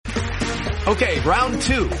Okay, round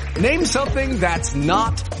two. Name something that's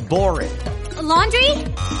not boring. A laundry?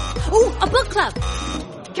 Ooh, a book club.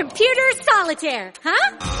 Computer solitaire,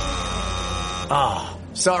 huh? Ah,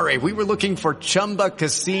 sorry, we were looking for Chumba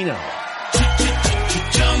Casino.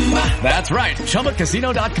 That's right,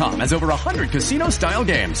 ChumbaCasino.com has over 100 casino-style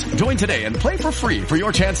games. Join today and play for free for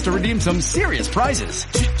your chance to redeem some serious prizes.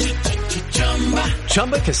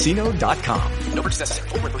 ChumbaCasino.com. No purchase necessary.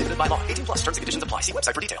 Void where prohibited by law. 18+ terms and conditions apply. See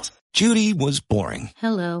website for details. Judy was boring.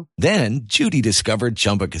 Hello. Then Judy discovered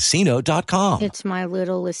ChumbaCasino.com. It's my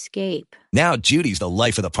little escape. Now Judy's the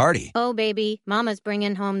life of the party. Oh, baby, mama's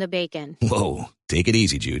bringing home the bacon. Whoa, take it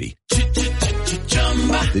easy, Judy.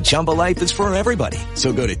 The Chumba life is for everybody.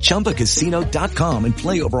 So go to ChumbaCasino.com and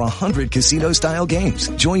play over 100 casino-style games.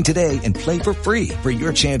 Join today and play for free for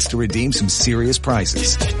your chance to redeem some serious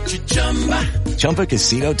prizes.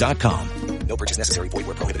 ChumbaCasino.com. No purchase necessary. Void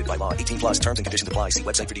where prohibited by law. 18+ terms and conditions apply. See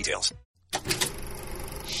website for details.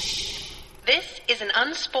 This is an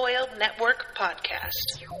Unspoiled Network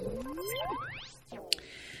podcast.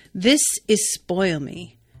 This is Spoil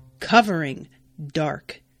Me, covering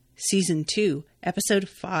Dark, Season 2, Episode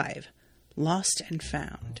 5, Lost and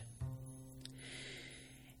Found.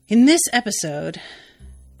 In this episode,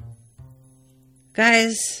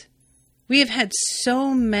 guys, we have had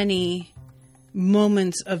so many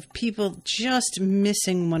moments of people just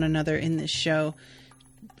missing one another in this show,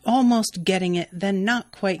 almost getting it, then not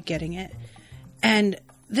quite getting it. And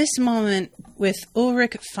this moment with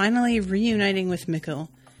Ulrich finally reuniting with Mikkel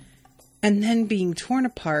and then being torn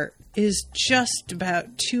apart is just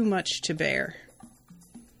about too much to bear.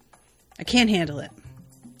 I can't handle it.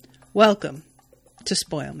 Welcome to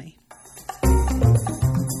Spoil Me.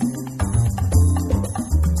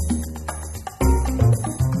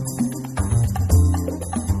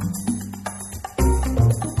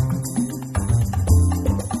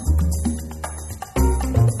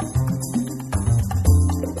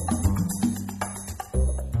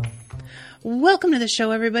 Welcome to the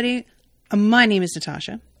show, everybody. My name is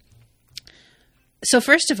Natasha. So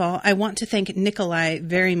first of all, I want to thank Nikolai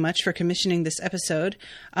very much for commissioning this episode.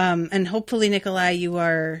 And hopefully, Nikolai, you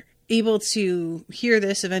are able to hear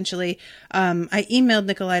this eventually. I emailed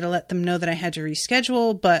Nikolai to let them know that I had to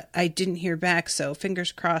reschedule, but I didn't hear back. So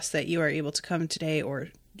fingers crossed that you are able to come today or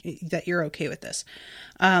that you're okay with this.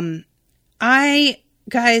 Guys,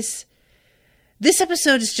 this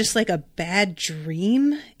episode is just like a bad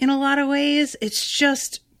dream in a lot of ways. It's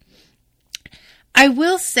just, I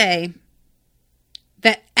will say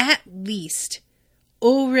that at least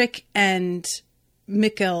Ulrich and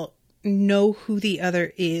Mikkel know who the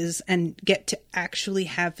other is and get to actually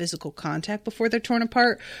have physical contact before they're torn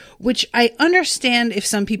apart, which I understand if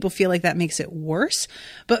some people feel like that makes it worse.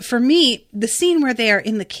 But for me, the scene where they are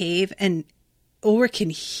in the cave and Ulrich can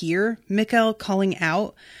hear Mikkel calling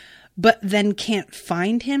out, but then can't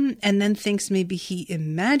find him and then thinks maybe he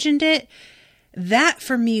imagined it, that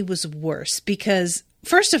for me was worse because,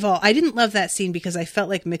 first of all, I didn't love that scene because I felt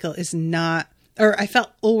like Mikkel is not, or I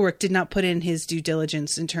felt Ulrich did not put in his due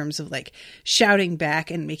diligence in terms of like shouting back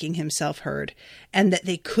and making himself heard, and that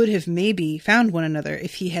they could have maybe found one another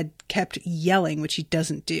if he had kept yelling, which he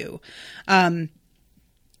doesn't do. But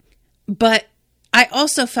I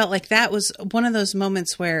also felt like that was one of those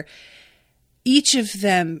moments where each of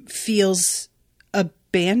them feels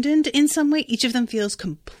abandoned in some way. Each of them feels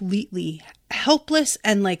completely helpless,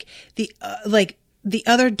 and like the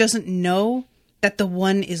other doesn't know that the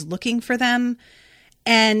one is looking for them.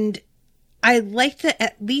 And I like that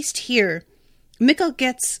at least here, Mikkel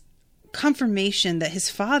gets confirmation that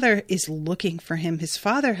his father is looking for him. His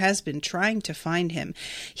father has been trying to find him.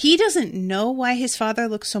 He doesn't know why his father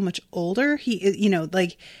looks so much older.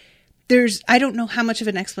 I don't know how much of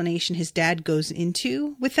an explanation his dad goes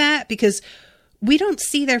into with that, because we don't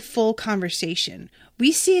see their full conversation.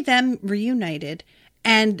 We see them reunited,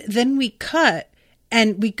 and then we cut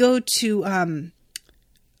and we go to,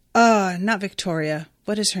 not Victoria.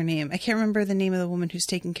 What is her name? I can't remember the name of the woman who's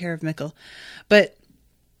taking care of Mikkel, but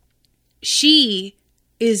she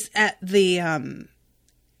is at the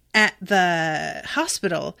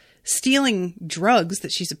hospital stealing drugs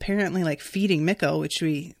that she's apparently like feeding Mikkel, which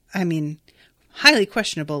highly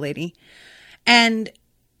questionable lady. And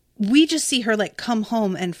we just see her like come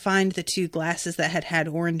home and find the two glasses that had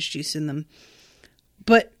orange juice in them.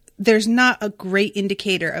 But there's not a great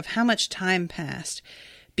indicator of how much time passed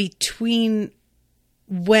between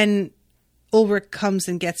when Ulrich comes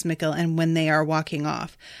and gets Mikkel and when they are walking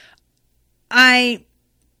off. I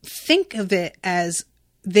think of it as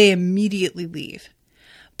they immediately leave.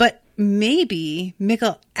 But maybe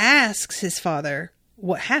Mikkel asks his father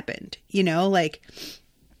what happened,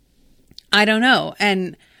 I don't know.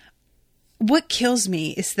 And what kills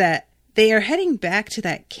me is that they are heading back to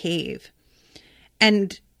that cave.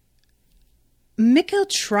 And Mikkel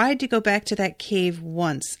tried to go back to that cave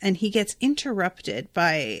once, and he gets interrupted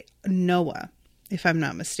by Noah, if I'm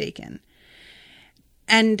not mistaken.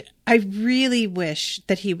 And I really wish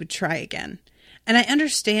that he would try again. And I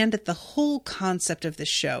understand that the whole concept of this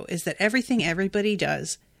show is that everything everybody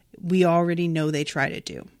does, we already know they try to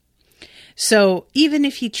do. So even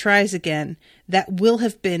if he tries again, that will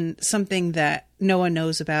have been something that Noah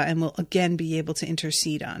knows about and will again be able to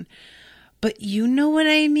intercede on. But you know what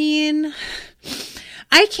I mean?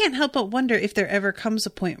 I can't help but wonder if there ever comes a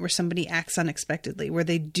point where somebody acts unexpectedly, where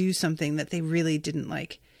they do something that they really didn't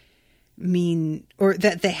mean, or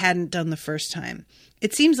that they hadn't done the first time.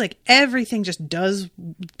 It seems like everything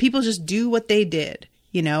people just do what they did,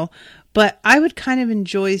 but I would kind of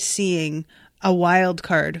enjoy seeing a wild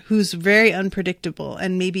card who's very unpredictable,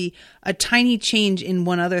 and maybe a tiny change in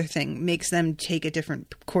one other thing makes them take a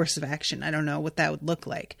different course of action. I don't know what that would look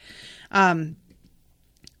like.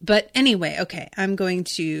 But anyway, okay, I'm going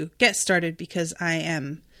to get started because I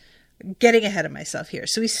am getting ahead of myself here.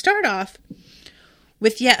 So we start off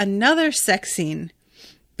with yet another sex scene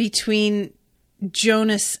between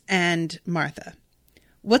Jonas and Martha.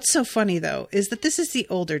 What's so funny, though, is that this is the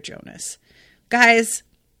older Jonas. Guys,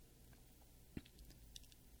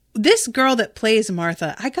 this girl that plays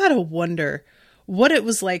Martha, I gotta wonder what it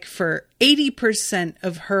was like for 80%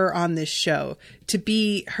 of her on this show to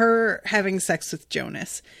be her having sex with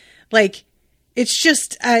Jonas. It's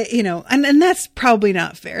just, and that's probably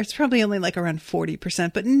not fair. It's probably only around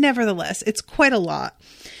 40%, but nevertheless, it's quite a lot.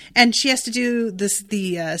 And she has to do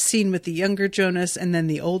the scene with the younger Jonas and then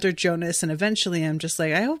the older Jonas. And eventually I'm just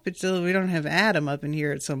I hope we don't have Adam up in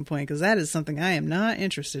here at some point, because that is something I am not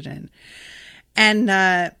interested in.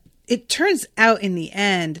 And it turns out in the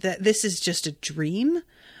end that this is just a dream,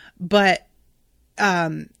 but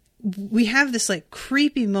we have this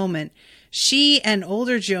creepy moment. She and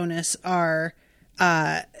older Jonas are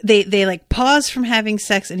they pause from having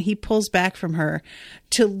sex, and he pulls back from her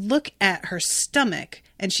to look at her stomach,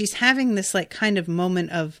 and she's having this kind of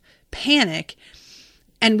moment of panic,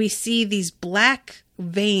 and we see these black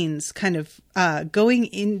veins kind of going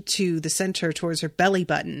into the center towards her belly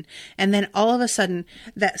button, and then all of a sudden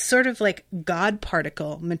that sort of God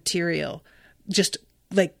particle material just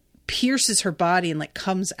pierces her body and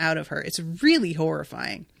comes out of her. It's really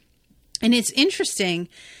horrifying. And it's interesting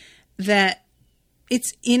that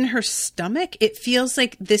it's in her stomach. It feels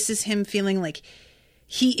like this is him feeling like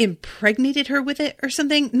he impregnated her with it or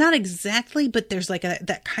something. Not exactly, but there's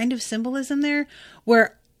that kind of symbolism there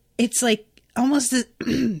where it's almost as,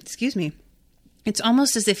 excuse me. It's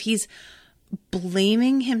almost as if he's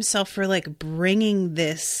blaming himself for bringing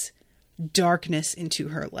this darkness into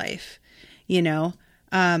her life,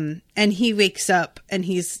 and he wakes up and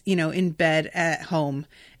he's, in bed at home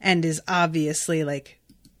and is obviously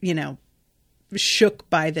shook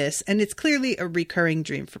by this. And it's clearly a recurring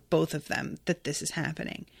dream for both of them that this is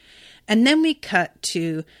happening. And then we cut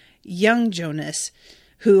to young Jonas,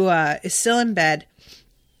 who is still in bed.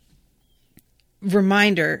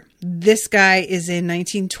 Reminder, this guy is in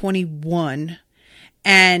 1921,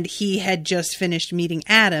 and he had just finished meeting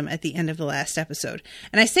Adam at the end of the last episode.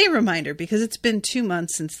 And I say reminder because it's been 2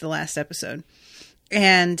 months since the last episode.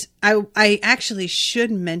 And I actually should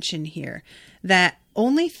mention here that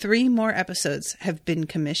only 3 more episodes have been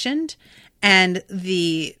commissioned, and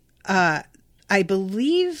I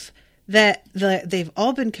believe that they've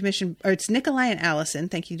all been commissioned, or it's Nikolai and Allison.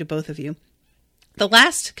 Thank you to both of you. The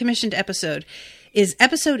last commissioned episode is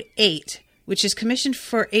episode 8, which is commissioned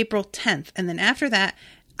for April 10th. And then after that,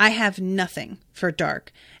 I have nothing for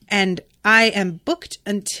Dark. And I am booked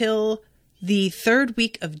until the 3rd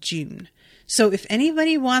week of June. So if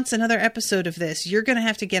anybody wants another episode of this, you're going to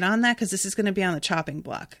have to get on that, because this is going to be on the chopping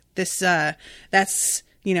block. This, that's,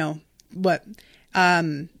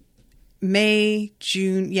 May,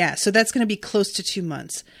 June. Yeah. So that's going to be close to 2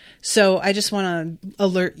 months. So I just want to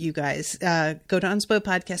alert you guys, go to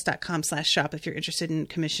unspoiledpodcast.com/shop if you're interested in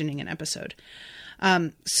commissioning an episode.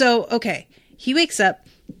 Okay. He wakes up.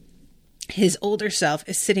 His older self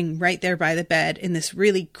is sitting right there by the bed in this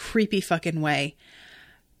really creepy fucking way.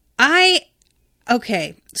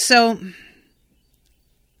 So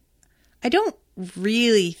I don't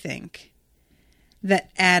really think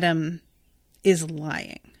that Adam is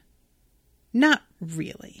lying. Not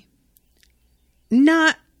really.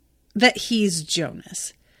 Not that he's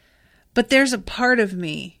Jonas. But there's a part of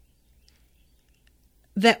me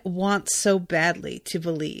that wants so badly to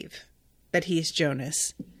believe that he's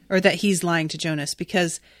Jonas, or that he's lying to Jonas,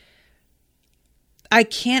 because I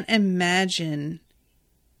can't imagine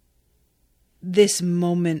this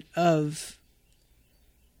moment of,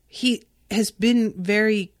 he has been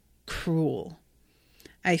very cruel,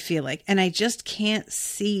 I feel like. And I just can't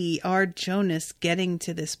see our Jonas getting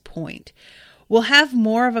to this point. We'll have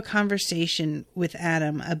more of a conversation with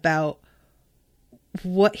Adam about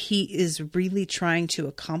what he is really trying to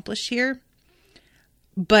accomplish here.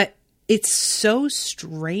 But it's so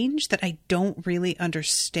strange that I don't really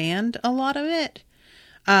understand a lot of it.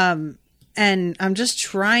 And I'm just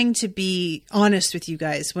trying to be honest with you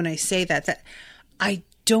guys when I say that I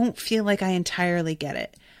don't feel like I entirely get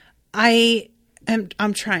it.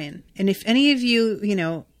 I'm trying. And if any of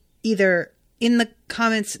you, either in the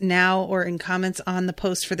comments now or in comments on the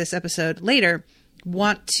post for this episode later,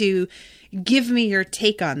 want to give me your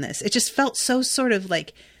take on this. It just felt so sort of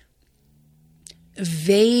like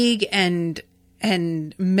vague and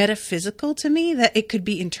metaphysical to me that it could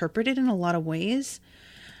be interpreted in a lot of ways.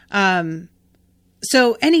 So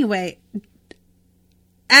anyway,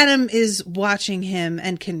 Adam is watching him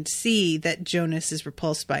and can see that Jonas is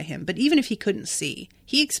repulsed by him. But even if he couldn't see,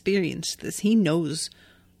 he experienced this. He knows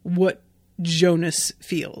what Jonas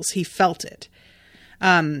feels. He felt it.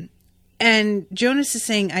 And Jonas is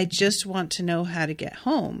saying, I just want to know how to get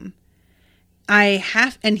home.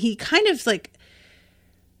 And he kind of like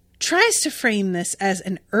tries to frame this as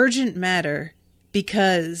an urgent matter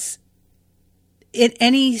because at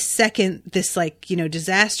any second this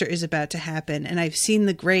disaster is about to happen and I've seen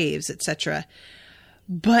the graves, etc.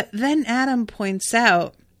 But then Adam points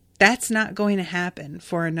out that's not going to happen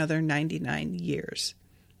for another 99 years.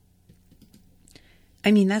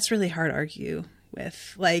 I mean, that's really hard to argue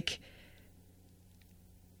with.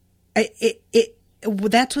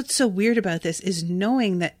 That's what's so weird about this is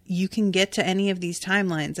knowing that you can get to any of these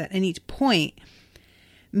timelines at any point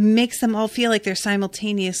makes them all feel like they're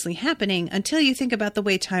simultaneously happening until you think about the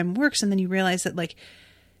way time works. And then you realize that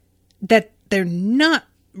that they're not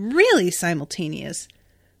really simultaneous.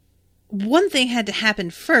 One thing had to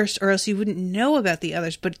happen first or else you wouldn't know about the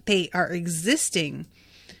others, but they are existing.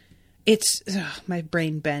 My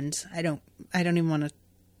brain bends. I don't even want to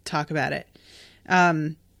talk about it.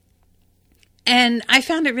 And I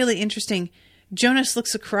found it really interesting. Jonas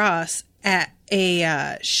looks across at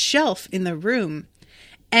a shelf in the room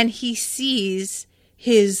and he sees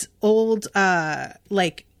his old,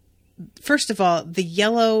 first of all, the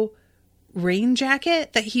yellow rain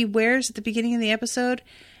jacket that he wears at the beginning of the episode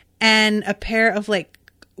and a pair of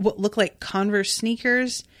what look like Converse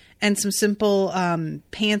sneakers and some simple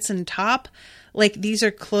pants and top. These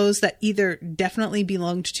are clothes that either definitely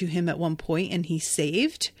belonged to him at one point and he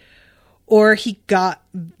saved, or he got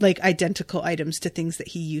identical items to things that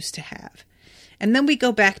he used to have. And then we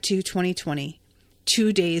go back to 2020,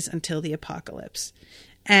 2 days until the apocalypse.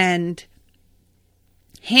 And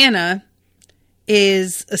Hannah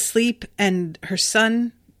is asleep and her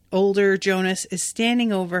son, older Jonas, is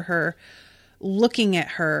standing over her, looking at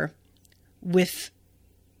her with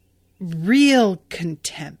real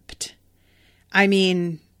contempt. I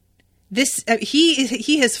mean,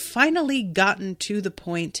 he has finally gotten to the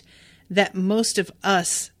point that most of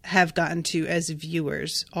us have gotten to as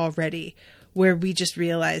viewers already, where we just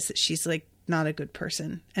realize that she's not a good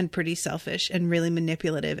person and pretty selfish and really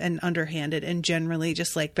manipulative and underhanded and generally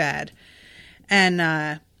just bad.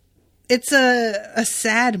 And it's a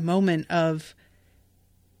sad moment of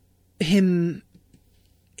him.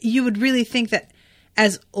 You would really think that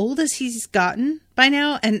as old as he's gotten by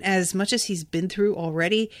now and as much as he's been through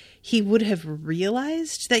already, he would have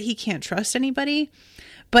realized that he can't trust anybody.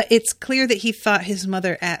 But it's clear that he thought his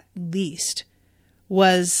mother at least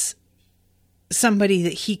was somebody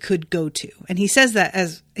that he could go to. And he says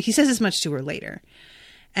as much to her later.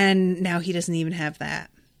 And now he doesn't even have that.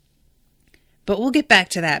 But we'll get back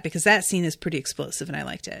to that because that scene is pretty explosive and I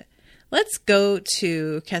liked it. Let's go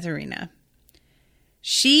to Katharina.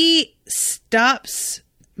 She stops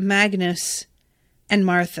Magnus and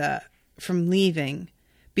Martha from leaving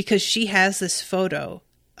because she has this photo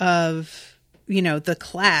of, the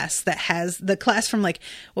class that has the class from what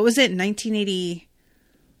was it,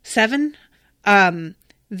 1987?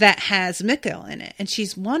 That has Mikkel in it. And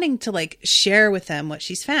she's wanting to share with them what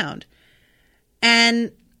she's found.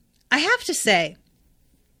 And I have to say,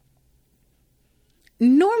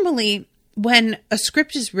 normally when a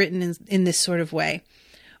script is written in this sort of way,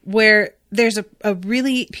 where there's a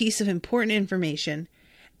really piece of important information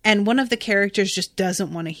and one of the characters just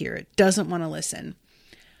doesn't want to hear it, doesn't want to listen,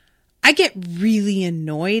 I get really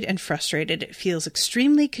annoyed and frustrated. It feels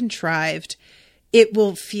extremely contrived. It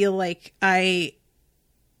will feel like I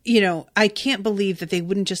I can't believe that they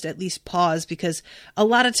wouldn't just at least pause, because a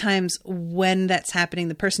lot of times when that's happening,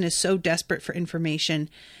 the person is so desperate for information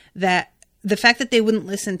that the fact that they wouldn't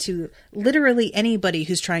listen to literally anybody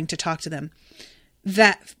who's trying to talk to them,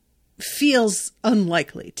 that feels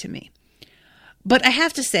unlikely to me. But I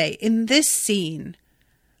have to say, in this scene,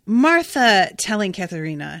 Martha telling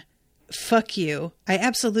Katharina, fuck you, I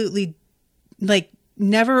absolutely,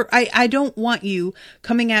 never, I don't want you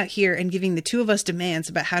coming out here and giving the two of us demands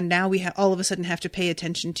about how now we all of a sudden have to pay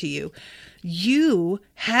attention to you. You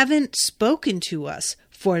haven't spoken to us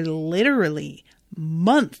for literally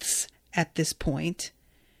months at this point.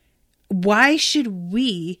 Why should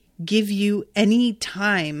we give you any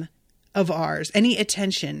time of ours, any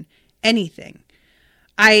attention, anything?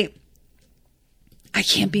 I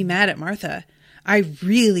can't be mad at Martha. I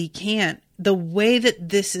really can't. The way that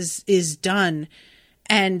this is done,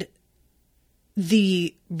 and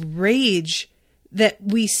the rage that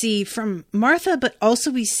we see from Martha, but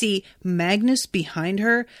also we see Magnus behind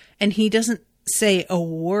her, and he doesn't say a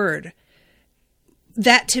word.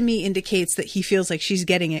 That to me indicates that he feels like she's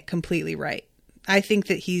getting it completely right. I think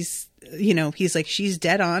that he's like, she's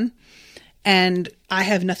dead on, and I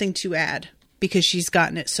have nothing to add because she's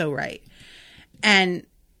gotten it so right. And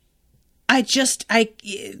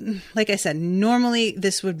like I said, normally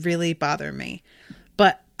this would really bother me,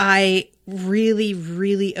 but I really,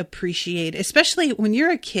 really appreciate, especially when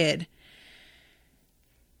you're a kid,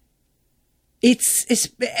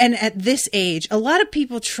 and at this age, a lot of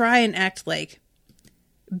people try and act like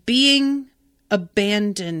being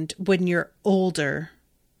abandoned when you're older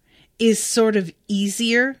is sort of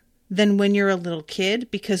easier than when you're a little kid,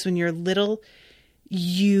 because when you're little,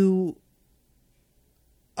 you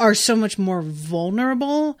are so much more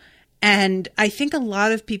vulnerable. And I think a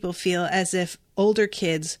lot of people feel as if older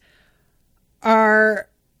kids are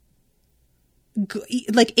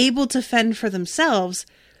able to fend for themselves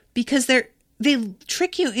because they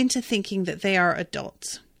trick you into thinking that they are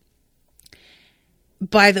adults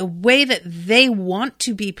by the way that they want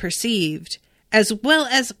to be perceived, as well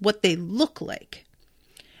as what they look like.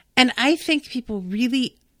 And I think people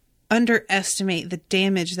really underestimate the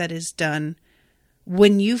damage that is done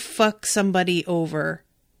when you fuck somebody over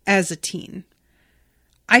as a teen.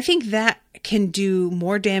 I think that can do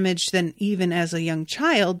more damage than even as a young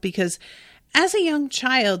child, because as a young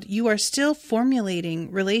child, you are still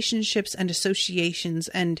formulating relationships and associations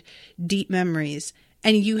and deep memories.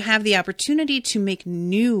 And you have the opportunity to make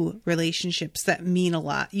new relationships that mean a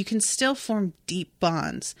lot. You can still form deep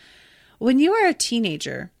bonds. When you are a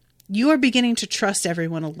teenager, you are beginning to trust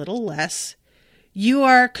everyone a little less. You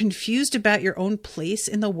are confused about your own place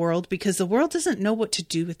in the world because the world doesn't know what to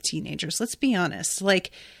do with teenagers. Let's be honest. Like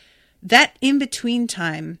that in-between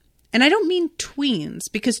time, and I don't mean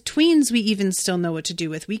tweens, because tweens we even still know what to do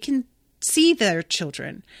with. We can see their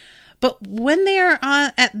children. But when they are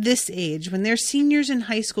at this age, when they're seniors in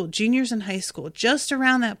high school, juniors in high school, just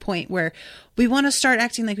around that point where we want to start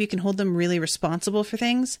acting like we can hold them really responsible for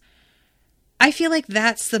things, I feel like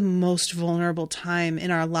that's the most vulnerable time in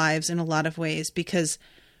our lives in a lot of ways, because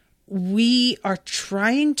we are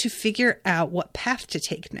trying to figure out what path to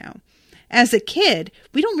take now. As a kid,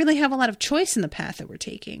 we don't really have a lot of choice in the path that we're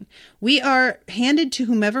taking. We are handed to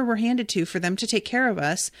whomever we're handed to for them to take care of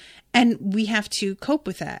us, and we have to cope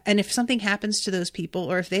with that. And if something happens to those people,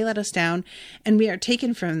 or if they let us down and we are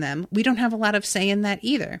taken from them, we don't have a lot of say in that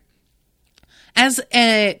either. As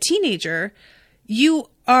a teenager, you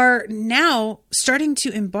are now starting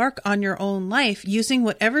to embark on your own life using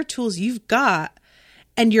whatever tools you've got,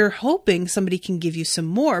 and you're hoping somebody can give you some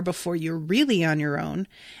more before you're really on your own.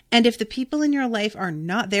 And if the people in your life are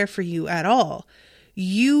not there for you at all,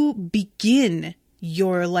 you begin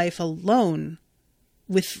your life alone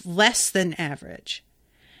with less than average.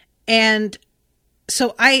 And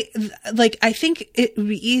so I think it would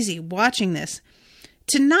be easy watching this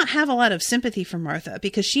to not have a lot of sympathy for Martha,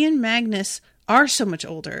 because she and Magnus are so much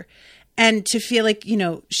older, and to feel like,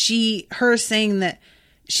 her saying that,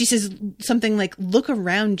 she says something like, look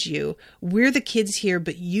around you. We're the kids here,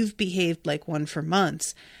 but you've behaved like one for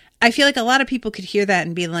months. I feel like a lot of people could hear that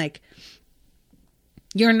and be like,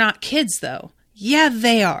 you're not kids though. Yeah,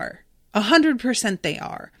 they are. 100% they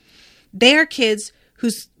are. They are kids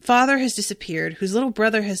whose father has disappeared, whose little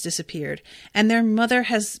brother has disappeared, and their mother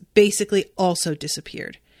has basically also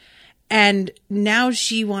disappeared. And now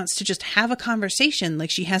she wants to just have a conversation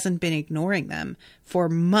like she hasn't been ignoring them for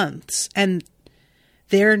months. And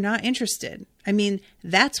they're not interested. I mean,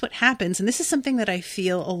 that's what happens. And this is something that I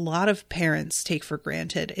feel a lot of parents take for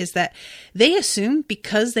granted, is that they assume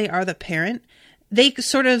because they are the parent, they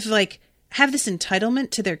sort of like have this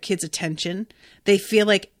entitlement to their kids' attention. They feel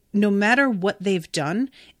like no matter what they've done,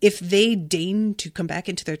 if they deign to come back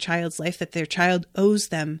into their child's life, that their child owes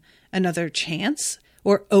them another chance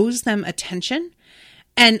or owes them attention.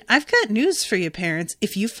 And I've got news for you, parents.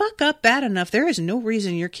 If you fuck up bad enough, there is no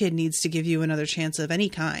reason your kid needs to give you another chance of any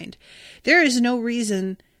kind. There is no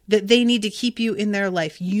reason that they need to keep you in their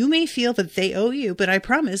life. You may feel that they owe you, but I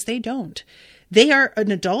promise they don't. They are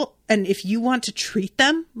an adult, and if you want to treat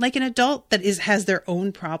them like an adult that has their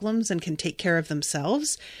own problems and can take care of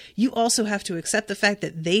themselves, you also have to accept the fact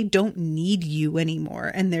that they don't need you anymore,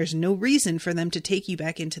 and there's no reason for them to take you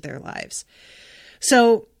back into their lives.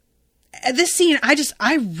 So this scene,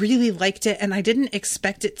 I really liked it, and I didn't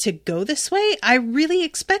expect it to go this way. I really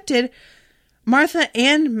expected Martha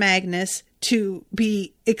and Magnus to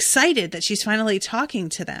be excited that she's finally talking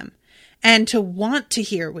to them and to want to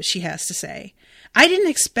hear what she has to say. I didn't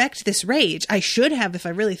expect this rage. I should have if I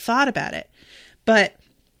really thought about it. But,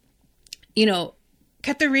 you know,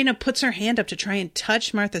 Katharina puts her hand up to try and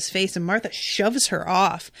touch Martha's face, and Martha shoves her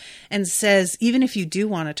off and says, even if you do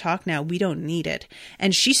want to talk now, we don't need it.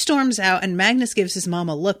 And she storms out, and Magnus gives his mom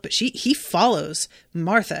a look, but he follows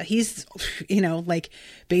Martha. He's, you know, like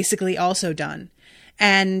basically also done.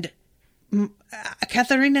 And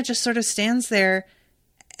Katharina just sort of stands there,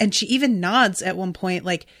 and she even nods at one point,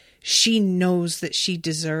 like she knows that she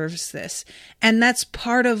deserves this. And that's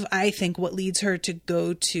part of, I think, what leads her to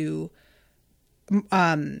go to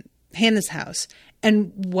Hannah's house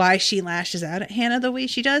and why she lashes out at Hannah the way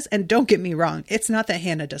she does. And don't get me wrong, it's not that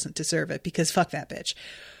Hannah doesn't deserve it, because fuck that bitch.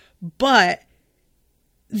 But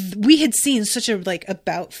we had seen such a like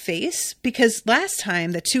about face, because last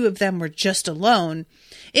time the two of them were just alone,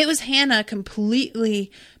 it was Hannah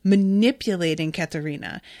completely manipulating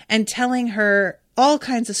Katharina and telling her all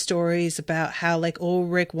kinds of stories about how like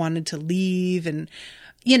Ulrich wanted to leave and,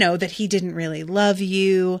 you know, that he didn't really love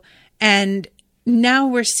you. And now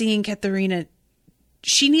we're seeing Katharina,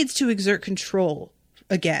 she needs to exert control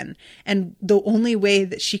again. And the only way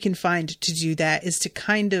that she can find to do that is to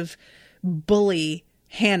kind of bully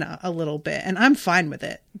Hannah a little bit. And I'm fine with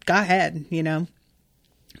it. Go ahead, you know.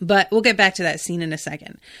 But we'll get back to that scene in a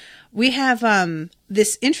second. We have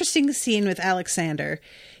this interesting scene with Alexander.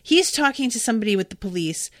 He's talking to somebody with the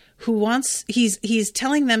police who wants, he's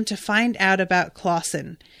telling them to find out about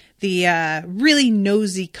Clausen, the really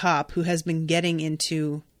nosy cop who has been getting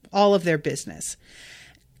into all of their business.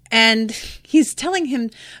 And he's telling him,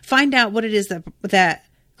 find out what it is that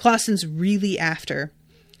Clausen's really after.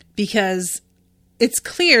 Because it's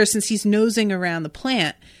clear, since he's nosing around the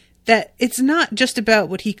plant, that it's not just about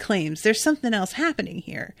what he claims. There's something else happening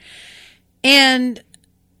here. And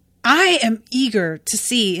I am eager to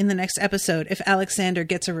see in the next episode if Alexander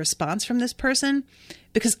gets a response from this person,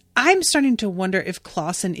 because I'm starting to wonder if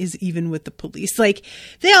Clausen is even with the police. Like,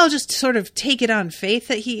 they all just sort of take it on faith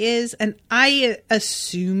that he is, and I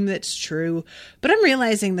assume that's true, but I'm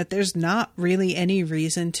realizing that there's not really any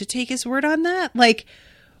reason to take his word on that. Like,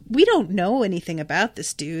 we don't know anything about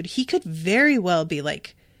this dude. He could very well be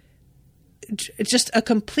like just a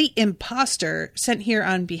complete imposter sent here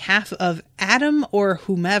on behalf of Adam or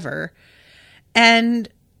whomever, and,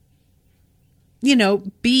 you know,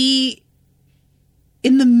 be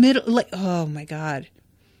in the middle, like, oh my God.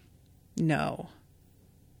 No.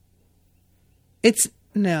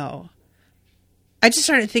 No. I just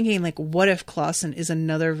started thinking, like, what if Clausen is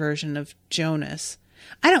another version of Jonas?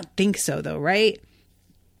 I don't think so, though, right?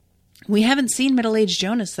 We haven't seen middle-aged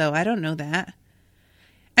Jonas, though. I don't know that.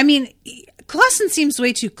 I mean, Clausen seems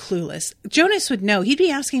way too clueless. Jonas would know. He'd be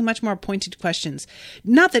asking much more pointed questions.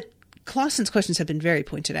 Not that Clausen's questions have been very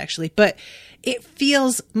pointed, actually, but it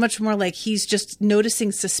feels much more like he's just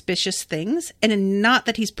noticing suspicious things, and not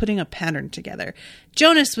that he's putting a pattern together.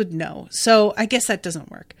 Jonas would know, so I guess that doesn't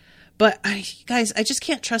work. But, guys, I just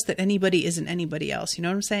can't trust that anybody isn't anybody else. You know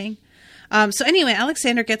what I'm saying? So anyway,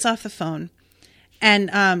 Alexander gets off the phone,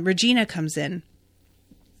 and Regina comes in.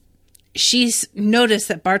 She's noticed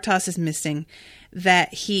that Bartos is missing,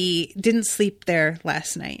 that he didn't sleep there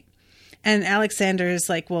last night. And Alexander is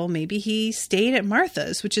like, well, maybe he stayed at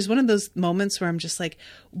Martha's, which is one of those moments where I'm just like,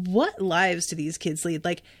 what lives do these kids lead?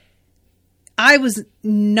 Like, I was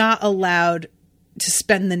not allowed to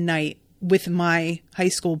spend the night with my high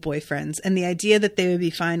school boyfriends. And the idea that they would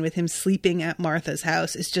be fine with him sleeping at Martha's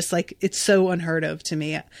house is just like, it's so unheard of to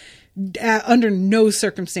me. Under no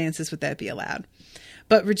circumstances would that be allowed.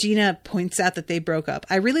 But Regina points out that they broke up.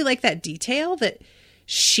 I really like that detail, that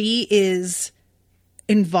she is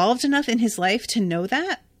involved enough in his life to know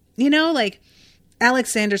that. You know, like,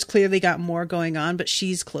 Alexander's clearly got more going on, but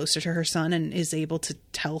she's closer to her son and is able to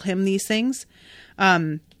tell him these things.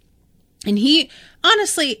 And he,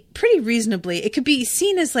 honestly, pretty reasonably, it could be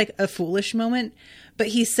seen as like a foolish moment, but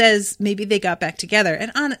he says maybe they got back together.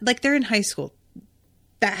 And they're in high school.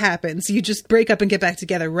 That happens. You just break up and get back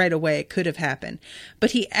together right away. It could have happened.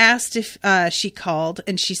 But he asked if she called,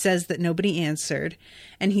 and she says that nobody answered.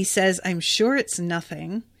 And he says, I'm sure it's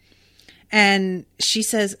nothing. And she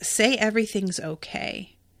says, say everything's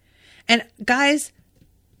okay. And guys,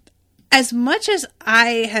 as much as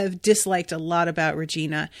I have disliked a lot about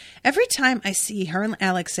Regina, every time I see her and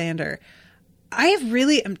Alexander, I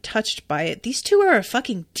really am touched by it. These two are a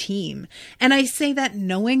fucking team. And I say that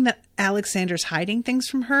knowing that Alexander's hiding things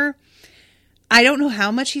from her. I don't know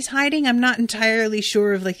how much he's hiding. I'm not entirely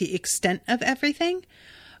sure of like the extent of everything.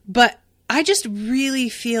 But I just really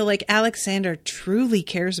feel like Alexander truly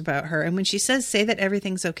cares about her. And when she says, say that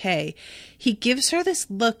everything's okay, he gives her this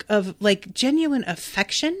look of like genuine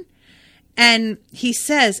affection. And he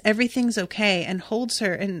says everything's okay and holds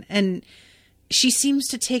her, and she seems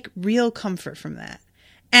to take real comfort from that.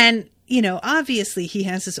 And, you know, obviously he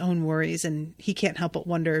has his own worries and he can't help but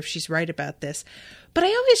wonder if she's right about this. But I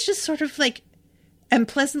always just sort of like am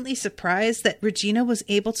pleasantly surprised that Regina was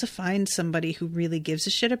able to find somebody who really gives a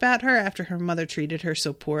shit about her after her mother treated her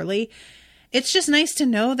so poorly. It's just nice to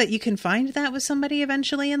know that you can find that with somebody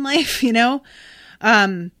eventually in life, you know?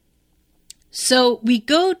 So we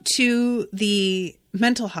go to the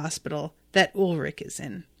mental hospital that Ulrich is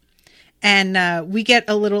in. And we get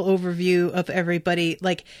a little overview of everybody.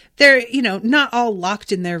 Like, they're, you know, not all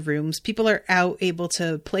locked in their rooms. People are out able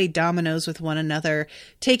to play dominoes with one another,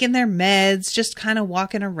 taking their meds, just kind of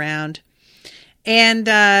walking around.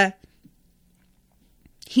 And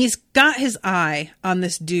he's got his eye on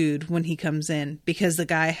this dude when he comes in, because the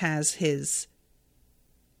guy has his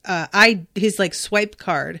like swipe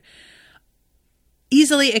card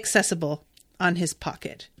easily accessible on his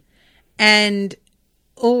pocket. And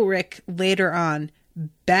Ulrich later on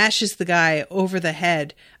bashes the guy over the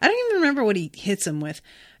head. I don't even remember what he hits him with.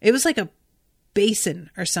 It was like a basin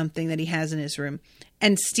or something that he has in his room,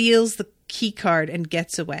 and steals the key card and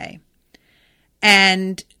gets away.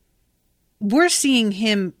 And we're seeing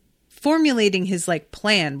him formulating his like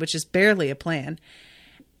plan, which is barely a plan,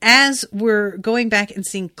 as we're going back and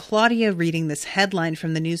seeing Claudia reading this headline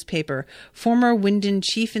from the newspaper. Former Winden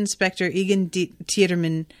Chief Inspector Egan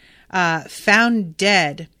Tiedemann found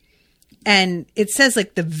dead. And it says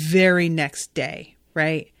like the very next day,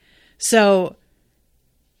 right? So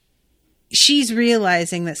she's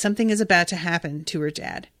realizing that something is about to happen to her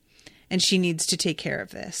dad, and she needs to take care of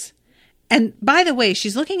this. And by the way,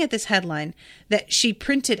 she's looking at this headline that she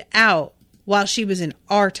printed out while she was in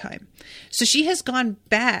our time. So she has gone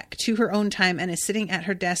back to her own time and is sitting at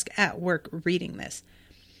her desk at work reading this.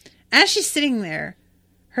 As she's sitting there,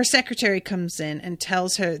 her secretary comes in and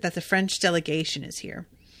tells her that the French delegation is here.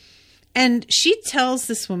 And she tells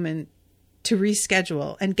this woman to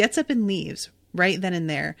reschedule and gets up and leaves right then and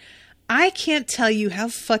there. I can't tell you how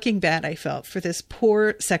fucking bad I felt for this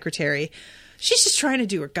poor secretary. She's just trying to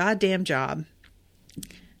do her goddamn job.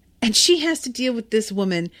 And she has to deal with this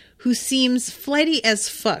woman who seems flighty as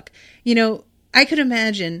fuck. You know, I could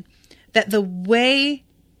imagine that the way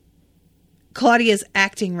Claudia's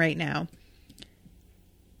acting right now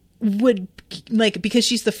would, like, because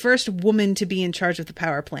she's the first woman to be in charge of the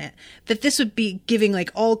power plant, that this would be giving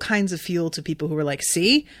like all kinds of fuel to people who were like,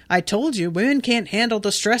 see, I told you women can't handle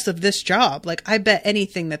the stress of this job. Like, I bet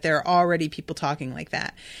anything that there are already people talking like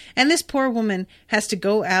that. And this poor woman has to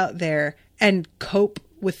go out there and cope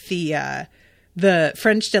with the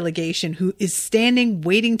French delegation, who is standing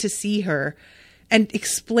waiting to see her, and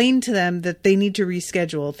explain to them that they need to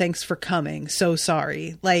reschedule. Thanks for coming. So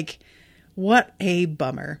sorry. Like, what a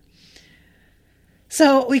bummer.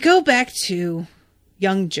 So we go back to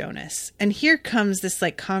young Jonas, and here comes this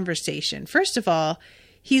like conversation. First of all,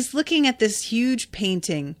 he's looking at this huge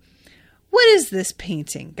painting. What is this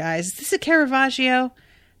painting, guys? Is this a Caravaggio?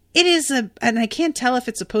 It is and I can't tell if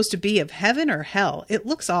it's supposed to be of heaven or hell. It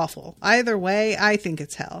looks awful. Either way, I think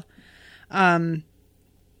it's hell. And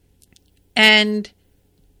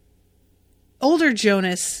older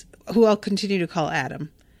Jonas, who I'll continue to call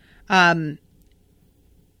Adam,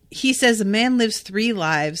 he says a man lives 3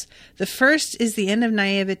 lives. The first is the end of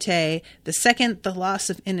naivete. The second, the loss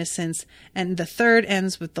of innocence. And the third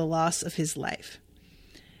ends with the loss of his life.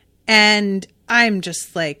 And I'm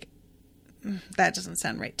just like, that doesn't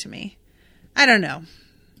sound right to me. I don't know.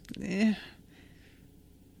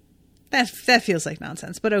 That feels like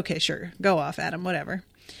nonsense, but okay, sure. Go off, Adam, whatever.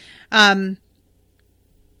 And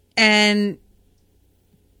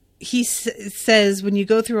he says, when you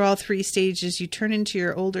go through all 3 stages, you turn into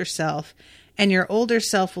your older self, and your older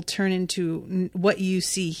self will turn into what you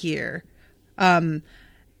see here. And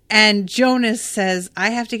Jonas says,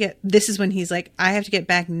 this is when he's like, I have to get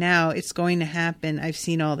back now. It's going to happen. I've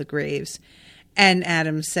seen all the graves. And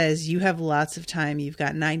Adam says, you have lots of time. You've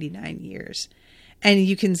got 99 years. And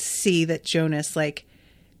you can see that Jonas, like,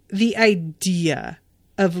 the idea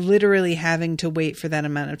of literally having to wait for that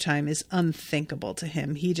amount of time is unthinkable to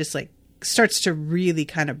him. He just, like, starts to really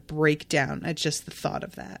kind of break down at just the thought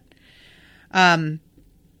of that.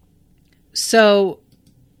 So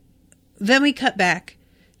then we cut back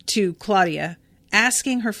to Claudia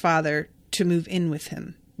asking her father to move in with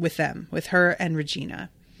her and Regina.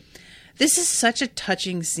 This is such a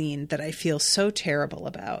touching scene that I feel so terrible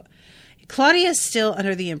about. Claudia is still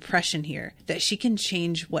under the impression here that she can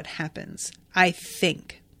change what happens, I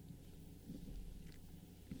think.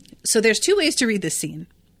 So there's two ways to read this scene.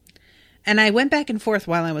 And I went back and forth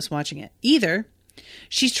while I was watching it. Either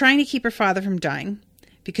she's trying to keep her father from dying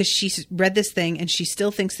because she's read this thing and she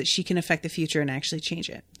still thinks that she can affect the future and actually change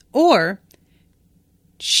it. Or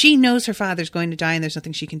she knows her father's going to die and there's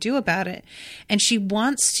nothing she can do about it. And she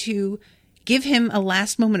wants to give him a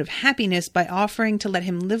last moment of happiness by offering to let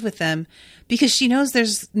him live with them because she knows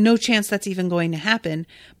there's no chance that's even going to happen.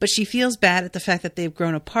 But she feels bad at the fact that they've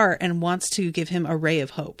grown apart and wants to give him a ray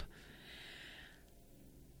of hope.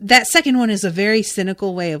 That second one is a very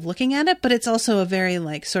cynical way of looking at it, but it's also a very,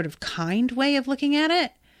 like, sort of kind way of looking at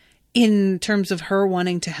it in terms of her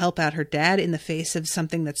wanting to help out her dad in the face of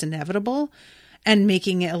something that's inevitable and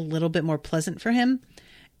making it a little bit more pleasant for him.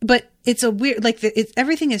 But it's a weird, like,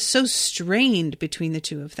 everything is so strained between the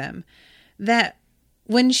two of them that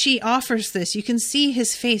when she offers this, you can see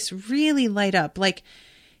his face really light up. Like,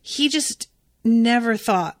 he just never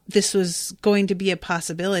thought this was going to be a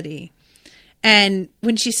possibility. And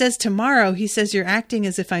when she says tomorrow, he says, you're acting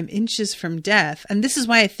as if I'm inches from death. And this is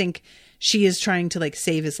why I think she is trying to, like,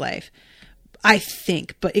 save his life. I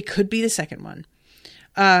think, but it could be the second one.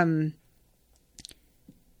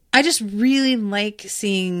 I just really like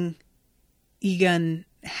seeing Egon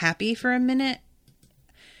happy for a minute.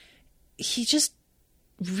 He just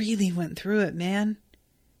really went through it, man.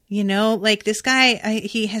 You know, like, this guy,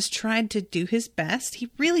 he has tried to do his best.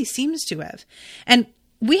 He really seems to have. And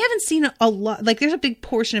we haven't seen a lot, like, there's a big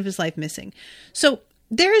portion of his life missing. So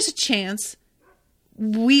there is a chance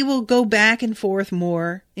we will go back and forth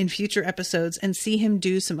more in future episodes and see him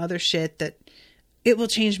do some other shit that it will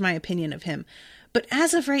change my opinion of him. But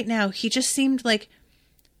as of right now, he just seemed like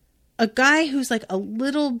a guy who's, like, a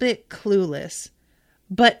little bit clueless,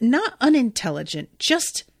 but not unintelligent,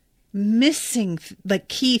 just missing, like,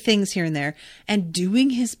 key things here and there, and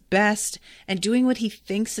doing his best and doing what he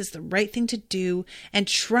thinks is the right thing to do and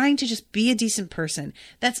trying to just be a decent person.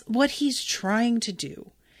 That's what he's trying to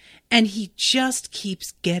do. And he just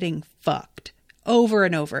keeps getting fucked over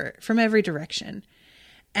and over from every direction.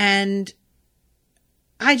 And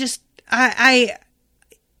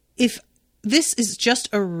if this is just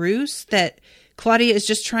a ruse that Claudia is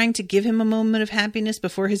just trying to give him a moment of happiness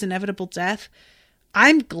before his inevitable death,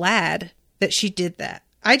 I'm glad that she did that.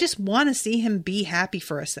 I just want to see him be happy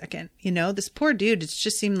for a second. You know, this poor dude, it's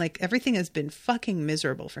just seemed like everything has been fucking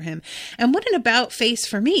miserable for him. And what an about face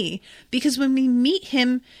for me, because when we meet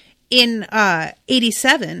him in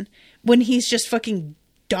 87, when he's just fucking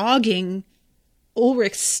dogging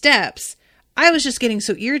Ulrich's steps, I was just getting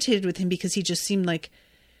so irritated with him because he just seemed like,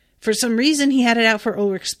 for some reason, he had it out for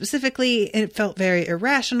Ulrich specifically, and it felt very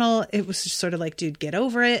irrational. It was just sort of like, dude, get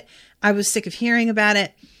over it. I was sick of hearing about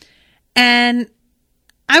it. And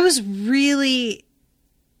I was really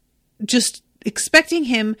just expecting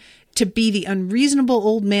him to be the unreasonable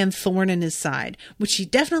old man thorn in his side, which he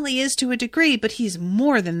definitely is to a degree, but he's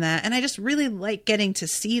more than that. And I just really like getting to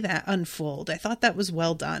see that unfold. I thought that was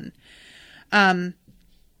well done.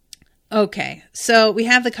 Okay, so we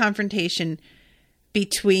have the confrontation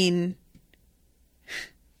between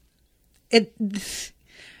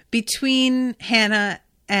Hannah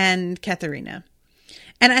and Katharina.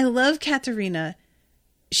 And I love Katharina.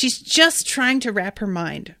 She's just trying to wrap her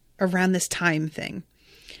mind around this time thing.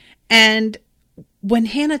 And when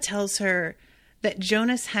Hannah tells her that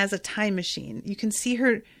Jonas has a time machine, you can see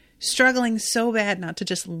her struggling so bad not to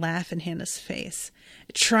just laugh in Hannah's face,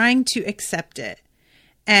 trying to accept it.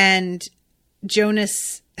 And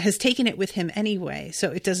Jonas has taken it with him anyway,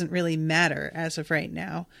 so it doesn't really matter as of right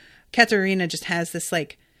now. Katharina just has this,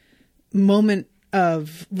 like, moment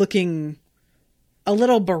of looking a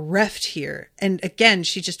little bereft here. And again,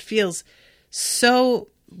 she just feels so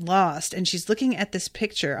lost. And she's looking at this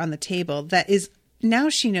picture on the table that is, now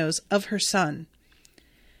she knows, of her son.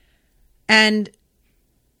 And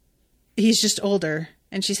he's just older.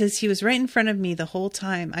 And she says, he was right in front of me the whole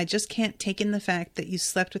time. I just can't take in the fact that you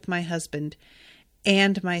slept with my husband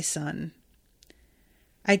and my son.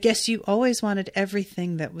 I guess you always wanted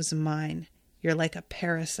everything that was mine. You're like a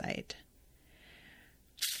parasite.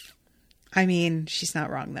 I mean, she's not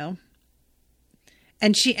wrong, though.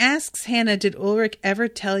 And she asks Hannah, did Ulrich ever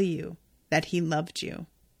tell you that he loved you?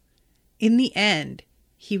 In the end,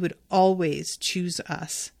 he would always choose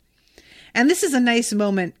us. And this is a nice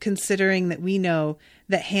moment considering that we know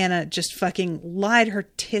that Hannah just fucking lied her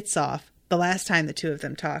tits off the last time the two of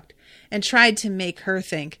them talked and tried to make her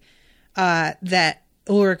think that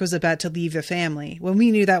Ulrich was about to leave the family when we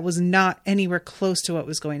knew that was not anywhere close to what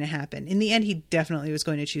was going to happen. In the end, he definitely was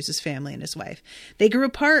going to choose his family and his wife. They grew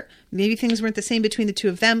apart. Maybe things weren't the same between the two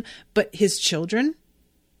of them, but his children,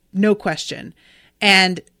 no question.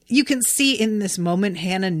 And you can see in this moment,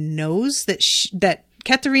 Hannah knows that that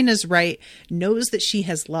Katerina's right, knows that she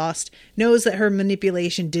has lost, knows that her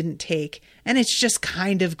manipulation didn't take. And it's just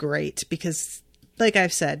kind of great because, like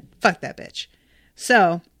I've said, fuck that bitch.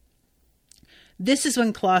 So this is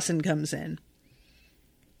when Clausen comes in.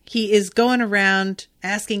 He is going around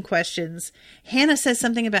asking questions. Hannah says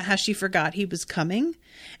something about how she forgot he was coming.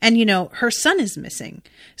 And, you know, her son is missing.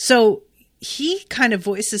 So he kind of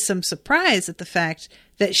voices some surprise at the fact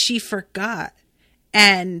that she forgot.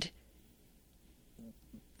 And,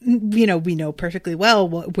 you know, we know perfectly well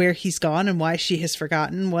where he's gone and why she has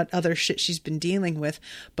forgotten, what other shit she's been dealing with.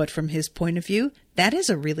 But from his point of view, that is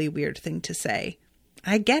a really weird thing to say.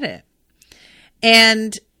 I get it.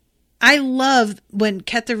 And I love when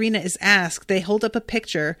Katerina is asked, they hold up a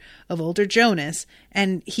picture of older Jonas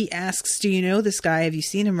and he asks, do you know this guy? Have you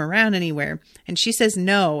seen him around anywhere? And she says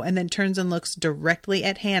no, and then turns and looks directly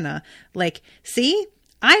at Hannah like, see,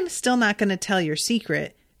 I'm still not going to tell your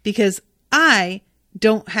secret because I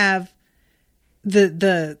don't have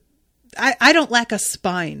I don't lack a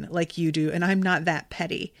spine like you do, and I'm not that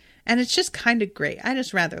petty. And it's just kind of great. I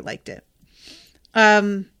just rather liked it.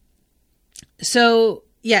 So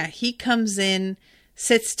yeah, he comes in,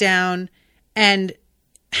 sits down, and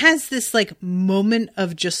has this like moment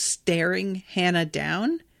of just staring Hannah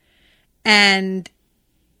down, and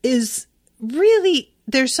is really,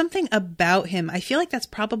 there's something about him. I feel like that's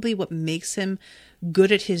probably what makes him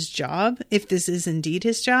good at his job, if this is indeed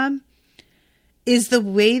his job, is the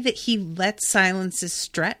way that he lets silences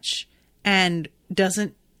stretch and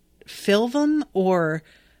doesn't fill them or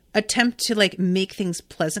attempt to like make things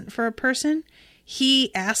pleasant for a person.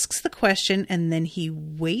 He asks the question and then he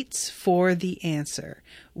waits for the answer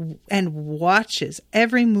and watches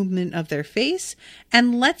every movement of their face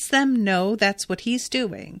and lets them know that's what he's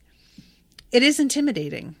doing. It is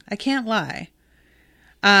intimidating. I can't lie.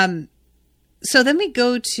 So then we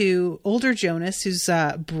go to older Jonas, who's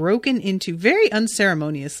broken into, very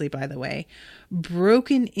unceremoniously, by the way,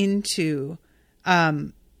 broken into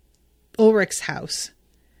Ulrich's house.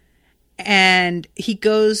 And he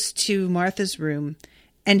goes to Martha's room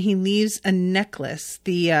and he leaves a necklace.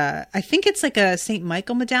 I think it's like a St.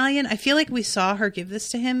 Michael medallion. I feel like we saw her give this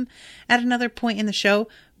to him at another point in the show,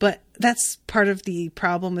 but that's part of the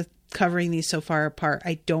problem with covering these so far apart.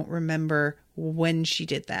 I don't remember when she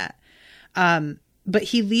did that. But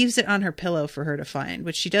he leaves it on her pillow for her to find,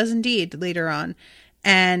 which she does indeed later on.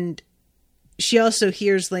 And she also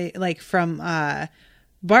hears like from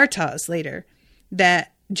Bartosz later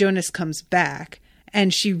that Jonas comes back,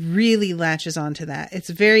 and she really latches onto that. It's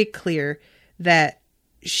very clear that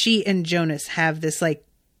she and Jonas have this like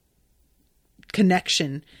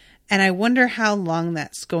connection, and I wonder how long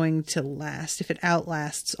that's going to last, if it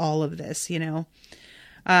outlasts all of this, you know.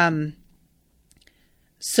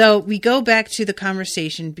 So we go back to the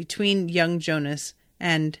conversation between young Jonas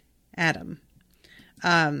and Adam.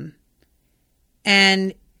 And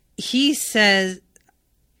he says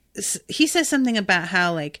something about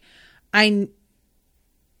how like, I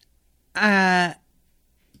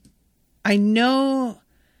know,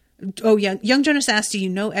 young Jonas asks, do you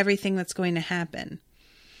know everything that's going to happen?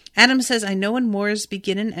 Adam says, I know when wars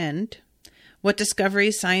begin and end, what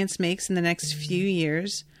discoveries science makes in the next few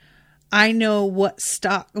years. I know what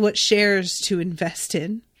shares to invest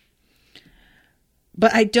in,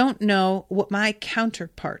 but I don't know what my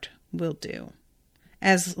counterpart will do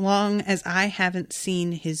as long as I haven't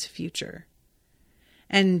seen his future.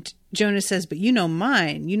 And Jonas says, but you know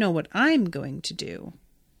mine, you know what I'm going to do.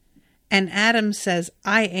 And Adam says,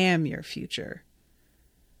 I am your future.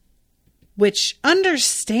 Which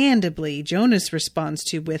understandably Jonas responds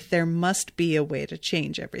to with, there must be a way to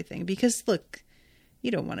change everything. Because look, you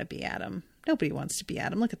don't want to be Adam. Nobody wants to be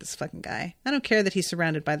Adam. Look at this fucking guy. I don't care that he's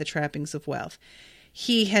surrounded by the trappings of wealth.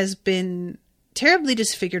 He has been terribly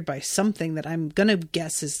disfigured by something that I'm going to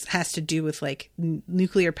guess has to do with like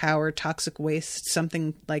nuclear power, toxic waste,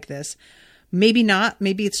 something like this. Maybe not.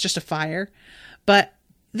 Maybe it's just a fire. But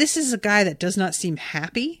this is a guy that does not seem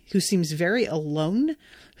happy, who seems very alone,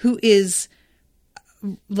 who is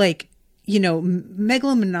like, you know,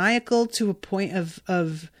 megalomaniacal to a point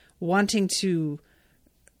of wanting to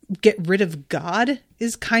get rid of God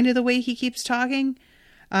is kind of the way he keeps talking.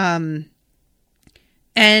 And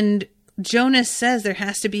Jonas says there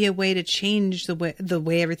has to be a way to change the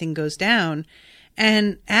way everything goes down.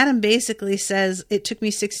 And Adam basically says, it took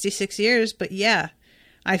me 66 years, but yeah,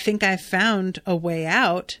 I think I found a way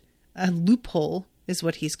out. A loophole is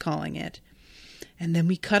what he's calling it. And then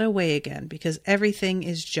we cut away again because everything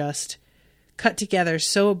is just cut together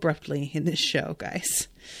so abruptly in this show, guys.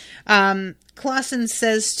 Clausen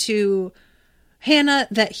says to Hannah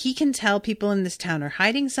that he can tell people in this town are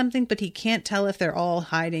hiding something, but he can't tell if they're all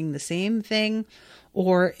hiding the same thing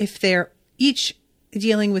or if they're each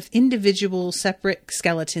dealing with individual separate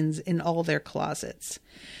skeletons in all their closets.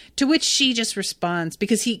 To which she just responds,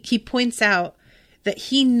 because he points out that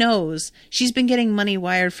he knows she's been getting money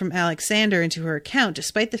wired from Alexander into her account,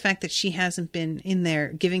 despite the fact that she hasn't been in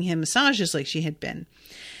there giving him massages like she had been.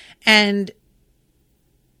 And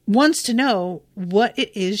wants to know what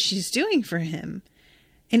it is she's doing for him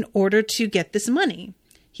in order to get this money.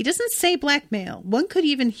 He doesn't say blackmail. One could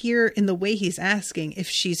even hear in the way he's asking if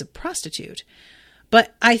she's a prostitute.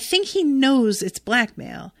 But I think he knows it's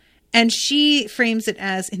blackmail. And she frames it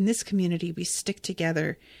as, in this community, we stick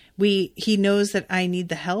together. He knows that I need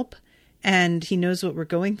the help, and he knows what we're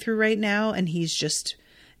going through right now, and he's just,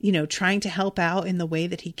 you know, trying to help out in the way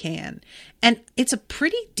that he can. And it's a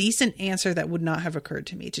pretty decent answer that would not have occurred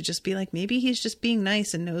to me, to just be like, maybe he's just being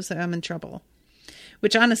nice and knows that I'm in trouble.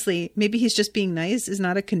 Which honestly, maybe he's just being nice is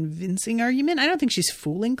not a convincing argument. I don't think she's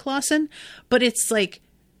fooling Clausen, but it's like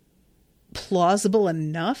plausible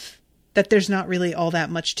enough that there's not really all that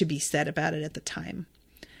much to be said about it at the time.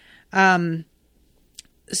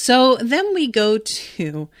 So then we go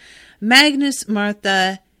to Magnus,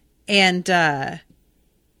 Martha, and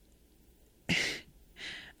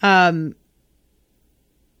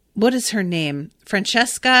what is her name?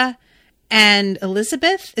 Francesca and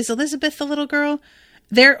Elizabeth. Is Elizabeth the little girl?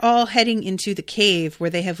 They're all heading into the cave where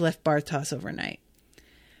they have left Bartos overnight.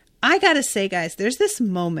 I gotta say, guys, there's this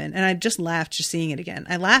moment, and I just laughed just seeing it again.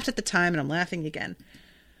 I laughed at the time, and I'm laughing again,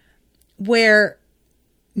 where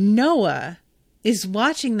Noah is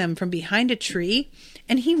watching them from behind a tree,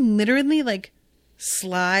 and he literally, like,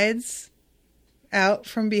 slides out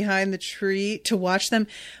from behind the tree to watch them,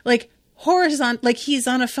 like, horizontal, like he's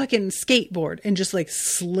on a fucking skateboard and just, like,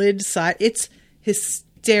 slid side. It's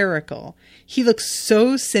hysterical. He looks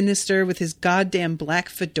so sinister with his goddamn black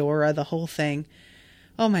fedora, the whole thing.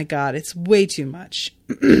 Oh my God, it's way too much.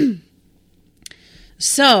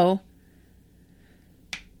 So,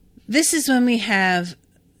 this is when we have,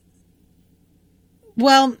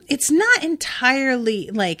 well, it's not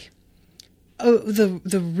entirely like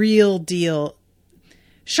the real deal.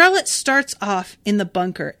 Charlotte starts off in the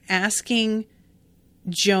bunker asking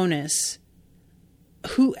Jonas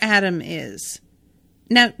who Adam is.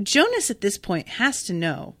 Now, Jonas at this point has to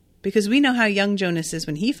know, because we know how young Jonas is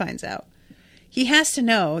when he finds out. He has to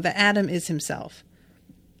know that Adam is himself.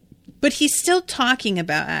 But he's still talking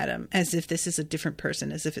about Adam as if this is a different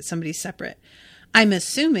person, as if it's somebody separate. I'm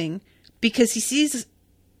assuming because he sees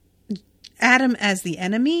Adam as the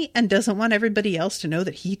enemy and doesn't want everybody else to know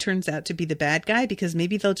that he turns out to be the bad guy, because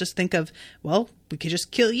maybe they'll just think of, well, we could just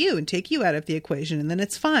kill you and take you out of the equation and then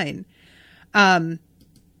it's fine.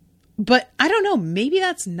 But I don't know. Maybe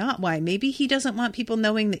that's not why. Maybe he doesn't want people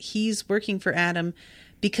knowing that he's working for Adam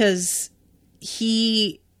because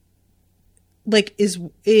he like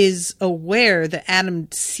is aware that Adam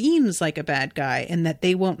seems like a bad guy and that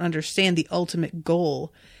they won't understand the ultimate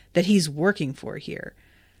goal that he's working for here.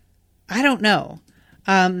 I don't know.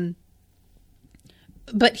 But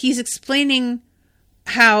he's explaining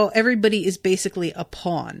how everybody is basically a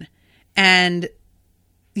pawn. And,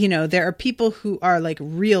 you know, there are people who are like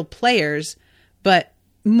real players, but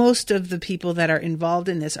most of the people that are involved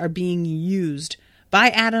in this are being used by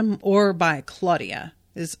Adam or by Claudia,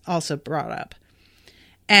 is also brought up.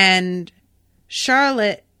 And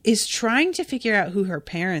Charlotte is trying to figure out who her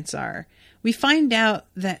parents are. We find out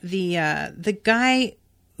that the guy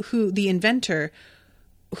the inventor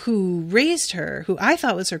who raised her, who I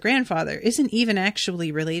thought was her grandfather, isn't even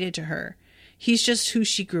actually related to her. He's just who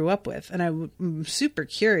she grew up with. And I'm super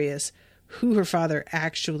curious who her father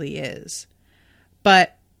actually is.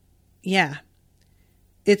 But yeah,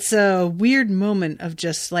 it's a weird moment of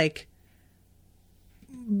just like,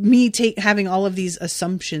 me having all of these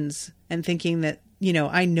assumptions and thinking that, you know,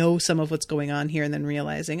 I know some of what's going on here, and then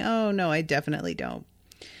realizing, oh no, I definitely don't.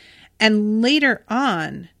 And later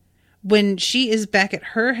on, when she is back at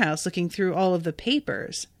her house looking through all of the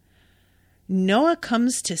papers, Noah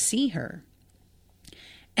comes to see her.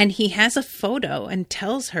 And he has a photo and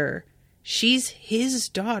tells her she's his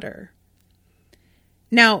daughter.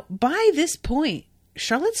 Now, by this point,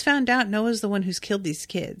 Charlotte's found out Noah's the one who's killed these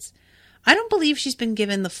kids. I don't believe she's been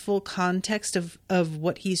given the full context of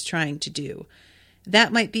what he's trying to do.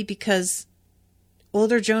 That might be because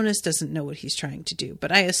older Jonas doesn't know what he's trying to do.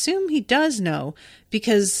 But I assume he does know,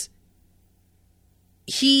 because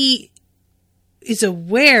he is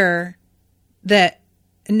aware that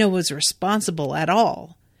Noah's responsible at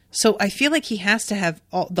all. So I feel like he has to have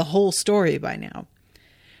the whole story by now.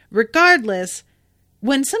 Regardless,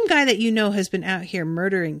 when some guy that you know has been out here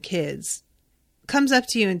murdering kids comes up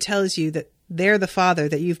to you and tells you that they're the father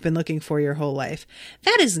that you've been looking for your whole life,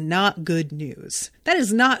 that is not good news. That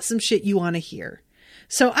is not some shit you want to hear.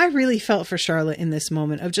 So I really felt for Charlotte in this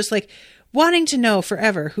moment of just like wanting to know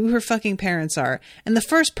forever who her fucking parents are. And the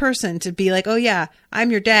first person to be like, oh yeah,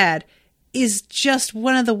 I'm your dad, is just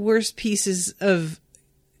one of the worst pieces of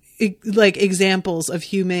like examples of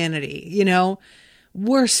humanity, you know,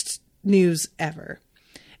 worst news ever.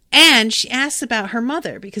 And she asks about her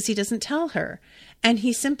mother because he doesn't tell her. And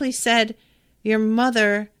he simply said, your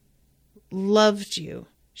mother loved you.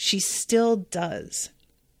 She still does.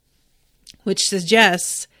 Which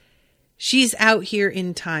suggests she's out here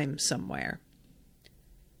in time somewhere.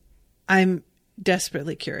 I'm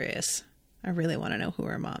desperately curious. I really want to know who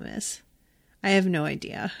her mom is. I have no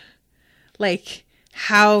idea. Like,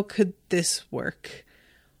 how could this work?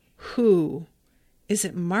 Who? Is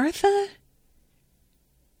it Martha?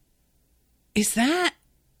 Is that...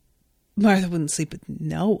 Martha wouldn't sleep with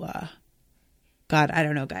Noah. God, I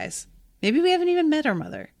don't know, guys. Maybe we haven't even met her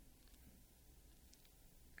mother.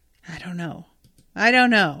 I don't know.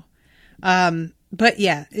 But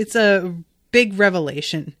yeah, it's a big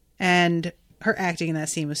revelation. And her acting in that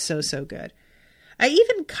scene was so good. I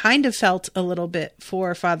even kind of felt a little bit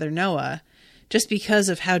for Father Noah, just because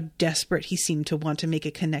of how desperate he seemed to want to make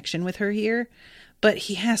a connection with her here. But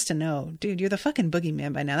he has to know, dude, you're the fucking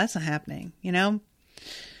boogeyman by now. That's not happening, you know?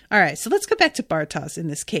 All right, so let's go back to Bartos in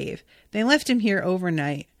this cave. They left him here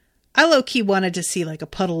overnight. I low-key wanted to see like a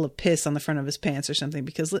puddle of piss on the front of his pants or something,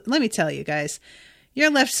 because let me tell you guys,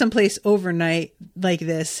 you're left someplace overnight like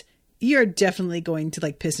this, you're definitely going to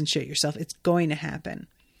like piss and shit yourself. It's going to happen.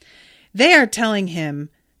 They are telling him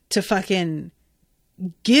to fucking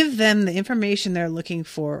give them the information they're looking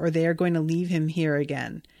for, or they are going to leave him here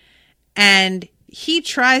again. And he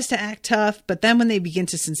tries to act tough, but then when they begin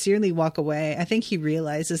to sincerely walk away, I think he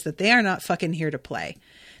realizes that they are not fucking here to play.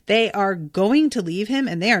 They are going to leave him,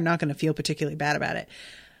 and they are not going to feel particularly bad about it.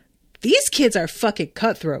 These kids are fucking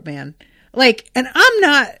cutthroat, man. Like, and I'm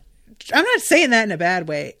not saying that in a bad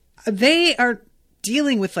way. They are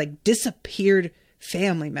dealing with like disappeared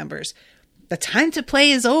family members. The time to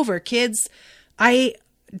play is over, kids. I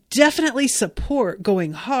definitely support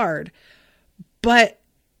going hard, but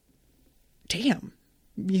damn,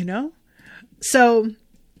 you know? So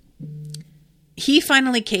he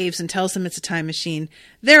finally caves and tells them it's a time machine.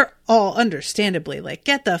 They're all understandably like,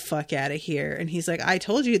 get the fuck out of here. And he's like, I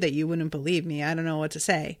told you that you wouldn't believe me. I don't know what to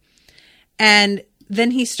say. And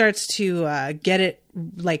then he starts to get it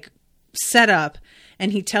like set up,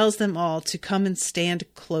 and he tells them all to come and stand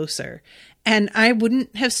closer. And I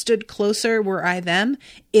wouldn't have stood closer were I them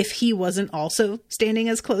if he wasn't also standing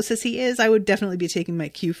as close as he is. I would definitely be taking my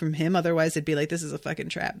cue from him. Otherwise, it'd be like, this is a fucking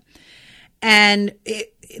trap. And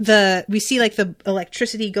we see like the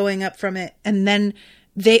electricity going up from it. And then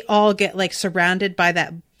they all get like surrounded by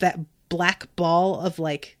that black ball of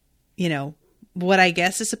like, you know, what I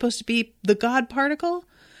guess is supposed to be the God particle.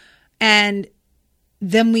 And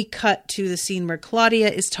then we cut to the scene where Claudia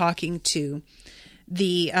is talking to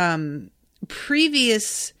the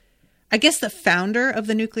previous, I guess the founder of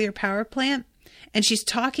the nuclear power plant. And she's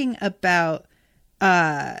talking about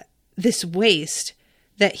this waste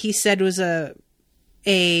that he said was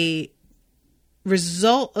a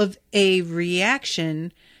result of a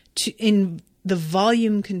reaction in the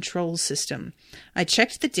volume control system. I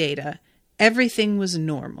checked the data. Everything was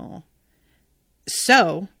normal.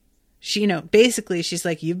 So she, you know, basically she's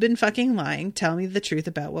like, you've been fucking lying. Tell me the truth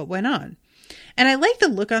about what went on. And I like the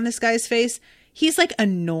look on this guy's face. He's like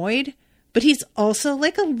annoyed, but he's also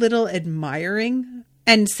like a little admiring,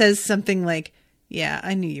 and says something like, yeah,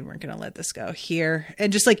 I knew you weren't going to let this go here.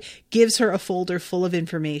 And just like gives her a folder full of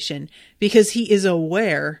information because he is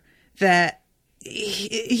aware that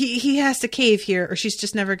he has to cave here, or she's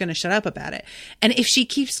just never going to shut up about it. And if she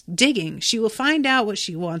keeps digging, she will find out what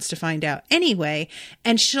she wants to find out anyway,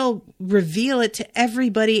 and she'll reveal it to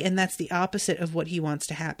everybody, and that's the opposite of what he wants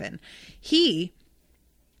to happen. He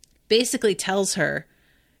basically tells her,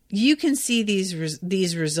 you can see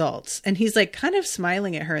these results. And he's like kind of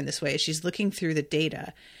smiling at her in this way. She's looking through the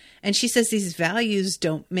data. And she says these values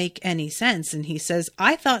don't make any sense. And he says,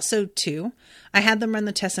 I thought so too. I had them run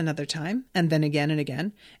the test another time, and then again and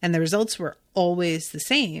again. And the results were always the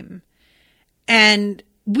same. And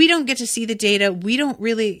we don't get to see the data. We don't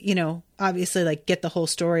really, obviously like get the whole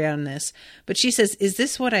story on this. But she says, is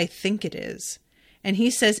this what I think it is? And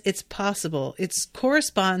he says it's possible. It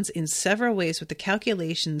corresponds in several ways with the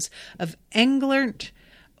calculations of Englert.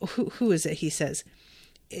 Who is it? He says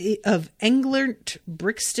of Englert,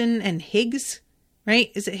 Brixton, and Higgs.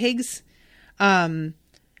 Right? Is it Higgs? And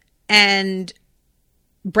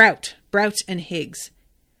Brout and Higgs.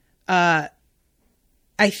 I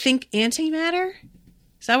think antimatter.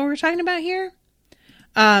 Is that what we're talking about here?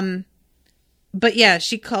 But yeah,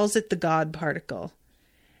 she calls it the God particle.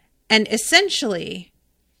 And essentially,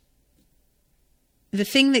 the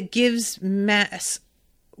thing that gives mass,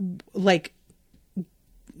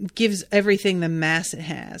 gives everything the mass it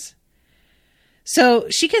has. So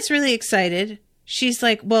she gets really excited. She's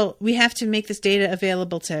like, well, we have to make this data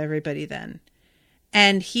available to everybody then.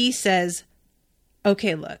 And he says,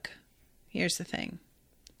 okay, look, here's the thing.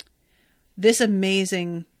 This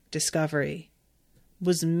amazing discovery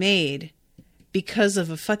was made because of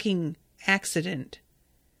a fucking accident.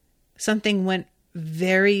 Something went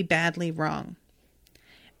very badly wrong.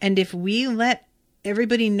 And if we let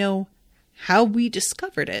everybody know how we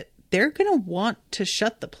discovered it, they're going to want to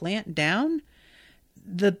shut the plant down.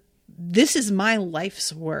 This is my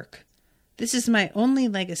life's work. This is my only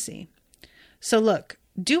legacy. So look,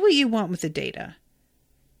 do what you want with the data,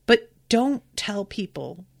 but don't tell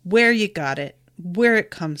people where you got it, where it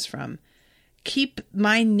comes from. Keep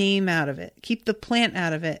my name out of it. Keep the plant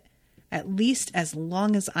out of it. At least as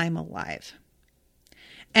long as I'm alive.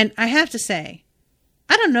 And I have to say,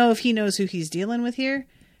 I don't know if he knows who he's dealing with here,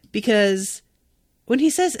 because when he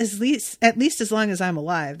says at least as long as I'm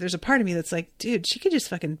alive, there's a part of me that's like, dude, she could just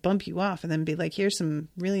fucking bump you off and then be like, here's some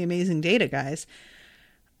really amazing data, guys.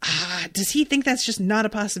 Does he think that's just not a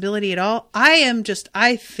possibility at all?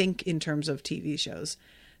 I think in terms of TV shows.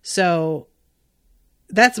 So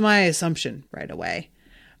that's my assumption right away.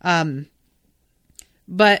 But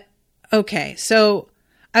okay, so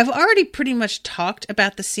I've already pretty much talked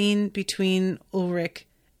about the scene between Ulrich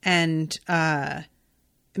and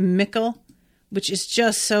Mikkel, which is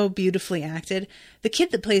just so beautifully acted. The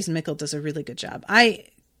kid that plays Mikkel does a really good job.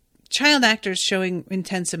 Child actors showing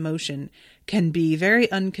intense emotion can be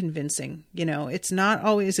very unconvincing. It's not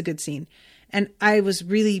always a good scene. And I was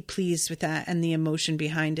really pleased with that and the emotion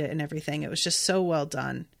behind it and everything. It was just so well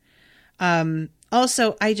done.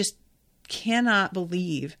 Also, I just cannot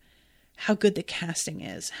believe how good the casting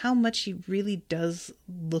is, how much he really does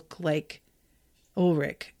look like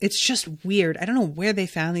Ulrich. It's just weird. I don't know where they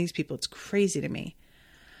found these people. It's crazy to me.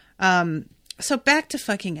 So back to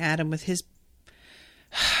fucking Adam with his...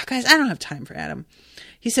 Guys, I don't have time for Adam.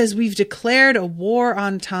 He says, we've declared a war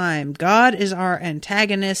on time. God is our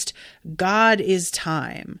antagonist. God is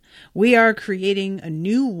time. We are creating a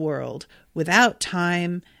new world without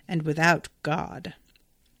time and without God.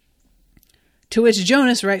 To which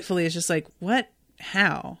Jonas rightfully is just like, what?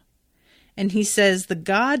 How? And he says, the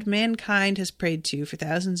God mankind has prayed to for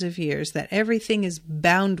thousands of years, that everything is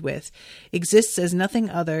bound with, exists as nothing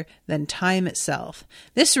other than time itself.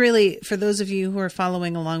 This really, for those of you who are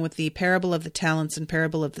following along with the parable of the talents and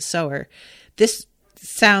parable of the sower, this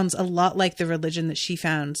sounds a lot like the religion that she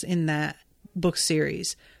founds in that book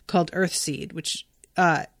series called Earthseed, which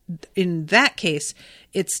in that case,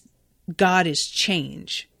 it's God is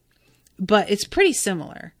change. But it's pretty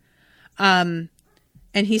similar.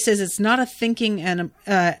 And he says it's not a thinking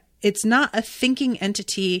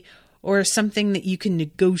entity or something that you can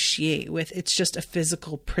negotiate with. It's just a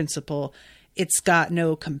physical principle. It's got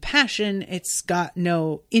no compassion. It's got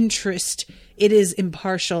no interest. It is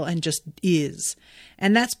impartial and just is.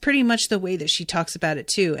 And that's pretty much the way that she talks about it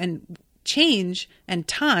too. And change and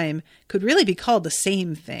time could really be called the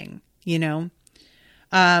same thing,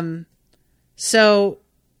 So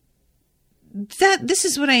this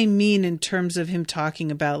is what I mean in terms of him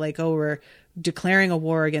talking about like, oh, we're declaring a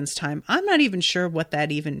war against time. I'm not even sure what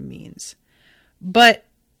that even means. But,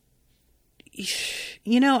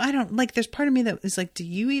 I don't like, there's part of me that is like, do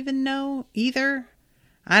you even know either?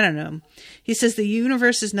 I don't know. He says the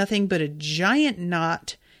universe is nothing but a giant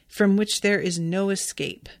knot from which there is no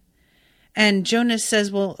escape. And Jonas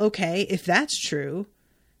says, well, okay, if that's true,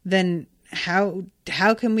 then how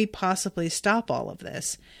can we possibly stop all of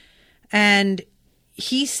this? And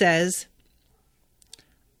he says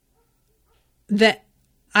that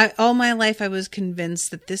all my life I was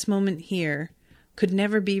convinced that this moment here could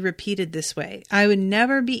never be repeated this way. I would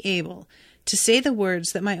never be able to say the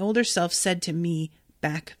words that my older self said to me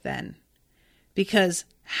back then. Because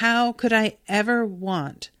how could I ever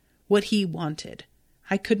want what he wanted?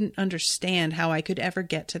 I couldn't understand how I could ever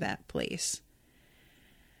get to that place.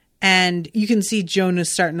 And you can see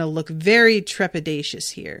Jonas starting to look very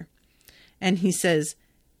trepidatious here. And he says,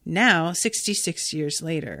 now, 66 years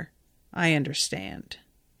later, I understand.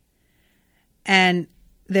 And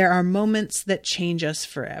there are moments that change us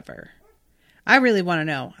forever. I really want to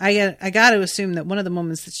know. I got to assume that one of the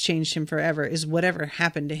moments that's changed him forever is whatever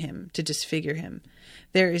happened to him to disfigure him.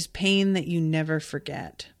 There is pain that you never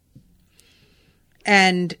forget.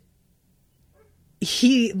 And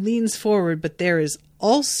he leans forward, but there is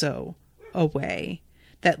also a way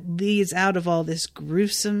that leads out of all this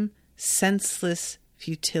gruesome, senseless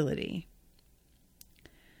futility.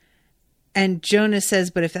 And Jonas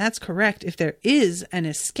says, but if that's correct, if there is an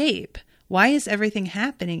escape, why is everything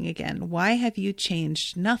happening again? Why have you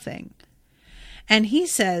changed nothing? And he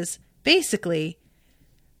says, basically,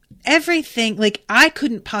 everything, like, I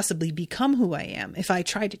couldn't possibly become who I am if I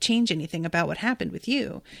tried to change anything about what happened with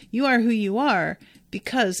you. You are who you are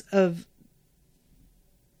because of,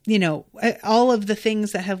 you know, all of the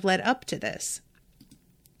things that have led up to this.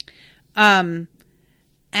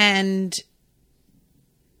 And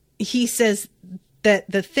he says that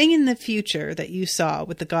the thing in the future that you saw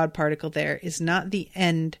with the God particle there is not the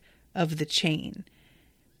end of the chain.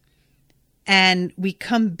 And we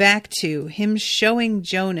come back to him showing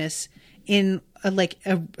Jonas in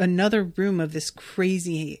another room of this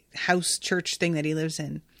crazy house church thing that he lives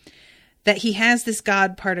in, that he has this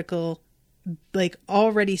God particle like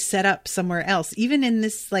already set up somewhere else, even in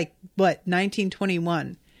this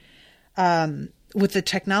 1921, with the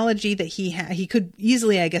technology that he could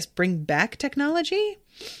easily, I guess, bring back technology.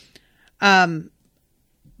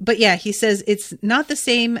 But yeah, he says it's not the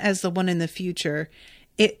same as the one in the future.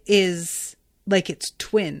 It is like its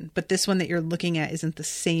twin, but this one that you're looking at isn't the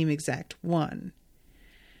same exact one.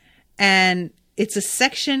 And it's a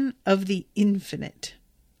section of the infinite.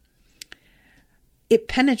 It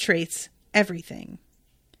penetrates everything.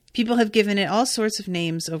 People have given it all sorts of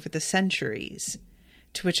names over the centuries,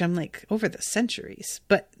 to which I'm like, over the centuries.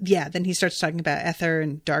 But yeah, then he starts talking about ether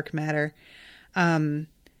and dark matter. And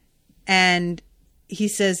he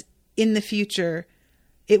says, in the future,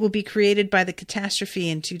 it will be created by the catastrophe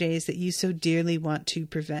in 2 days that you so dearly want to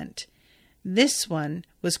prevent. This one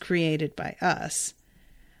was created by us.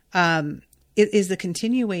 It is the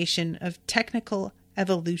continuation of technical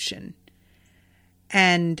evolution.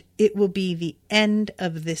 And it will be the end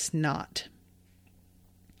of this knot.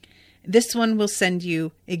 This one will send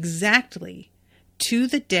you exactly to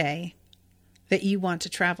the day that you want to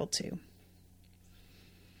travel to.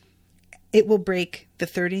 It will break the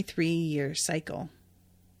 33-year cycle.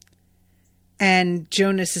 And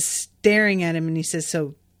Jonas is staring at him and he says,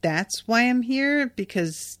 so that's why I'm here?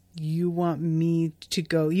 Because you want me to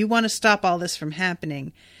go. You want to stop all this from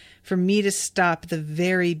happening. For me to stop the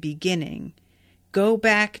very beginning. Go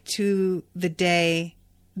back to the day.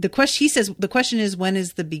 He says, the question is, when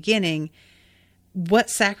is the beginning?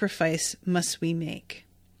 What sacrifice must we make?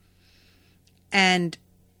 And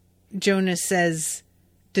Jonas says,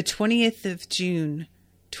 the 20th of June,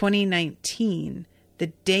 2019, the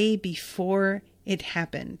day before it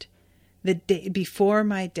happened, the day before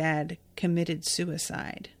my dad committed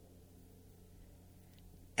suicide,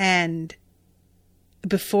 and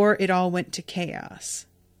before it all went to chaos.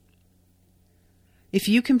 If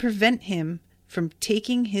you can prevent him from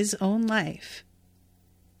taking his own life,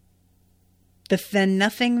 then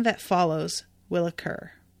nothing that follows will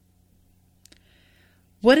occur.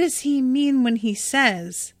 What does he mean when he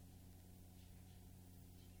says,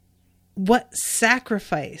 what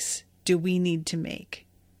sacrifice do we need to make?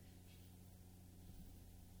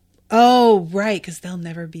 Oh, right, because they'll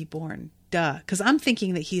never be born. Duh. Because I'm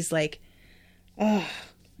thinking that he's like, oh.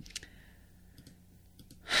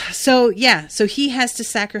 So, yeah, so he has to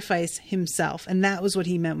sacrifice himself. And that was what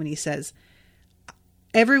he meant when he says,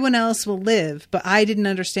 everyone else will live, but I didn't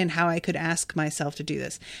understand how I could ask myself to do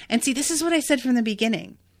this. And see, this is what I said from the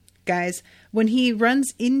beginning, guys. When he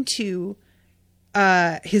runs into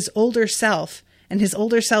his older self, and his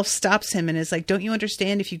older self stops him and is like, don't you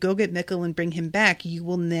understand? If you go get Mikkel and bring him back, you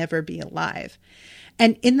will never be alive.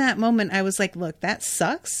 And in that moment, I was like, look, that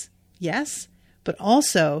sucks. Yes. But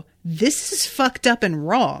also, this is fucked up and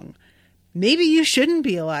wrong. maybe you shouldn't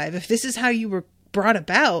be alive. If this is how you were brought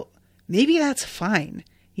about, maybe that's fine.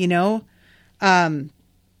 You know?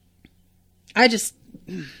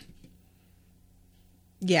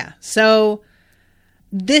 Yeah. So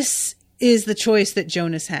this is the choice that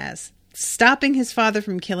Jonas has. Stopping his father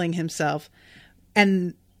from killing himself.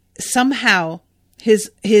 And somehow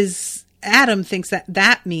his Adam thinks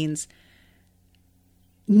that means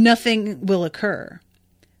nothing will occur.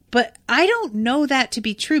 But I don't know that to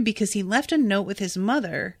be true because he left a note with his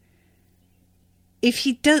mother. If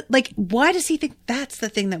he does, like, why does he think that's the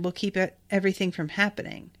thing that will keep everything from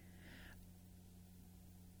happening?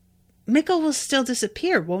 Mikkel will still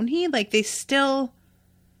disappear, won't he? Like, they still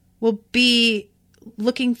will be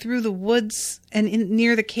looking through the woods and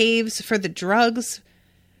near the caves for the drugs.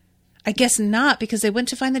 I guess not, because they went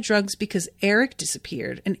to find the drugs because Eric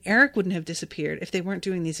disappeared. And Eric wouldn't have disappeared if they weren't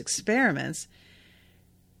doing these experiments.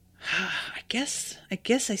 I guess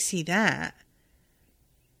I see that.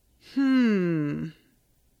 All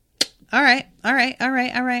right.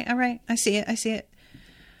 I see it.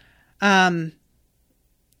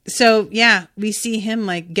 So yeah, we see him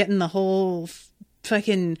like getting the whole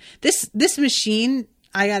fucking, this machine,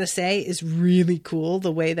 I gotta say, is really cool.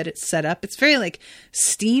 The way that it's set up. It's very like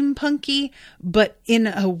steampunky, but in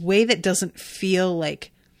a way that doesn't feel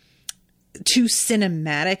like too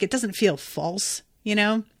cinematic. It doesn't feel false, you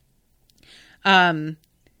know? And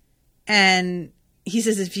he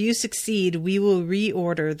says, if you succeed, we will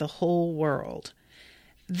reorder the whole world.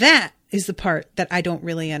 That is the part that I don't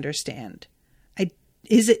really understand.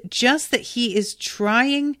 Is it just that he is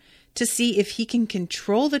trying to see if he can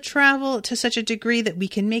control the travel to such a degree that we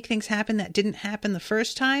can make things happen that didn't happen the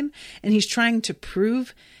first time? And he's trying to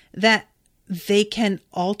prove that they can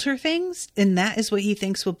alter things. And that is what he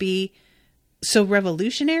thinks will be so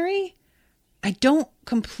revolutionary. I don't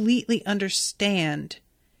completely understand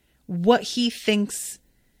what he thinks,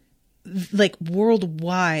 like,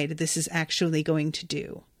 worldwide this is actually going to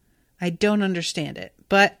do. I don't understand it.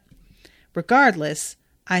 But regardless,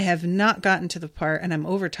 I have not gotten to the part, and I'm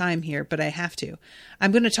over time here, but I have to.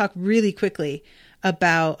 I'm going to talk really quickly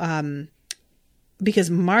about, because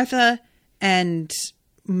Martha and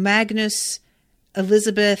Magnus,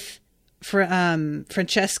 Elizabeth,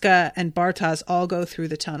 Francesca, and Bartosz all go through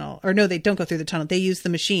the tunnel. Or no, they don't go through the tunnel. They use the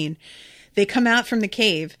machine. They come out from the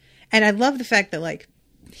cave. And I love the fact that, like,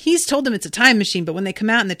 he's told them it's a time machine, but when they come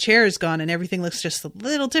out and the chair is gone and everything looks just a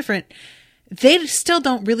little different, they still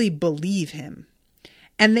don't really believe him.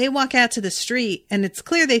 And they walk out to the street and it's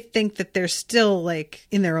clear they think that they're still like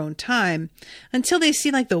in their own time until they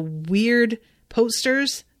see like the weird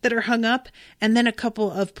posters that are hung up. And then a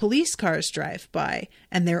couple of police cars drive by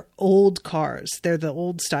and they're old cars. They're the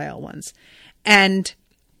old style ones. And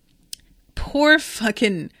poor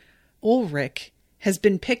fucking Ulrich has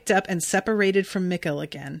been picked up and separated from Mikkel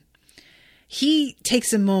again. He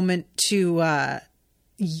takes a moment to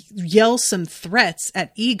yell some threats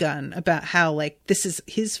at Egon about how, like, this is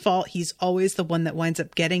his fault. He's always the one that winds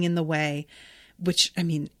up getting in the way, which, I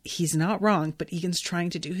mean, he's not wrong, but Egon's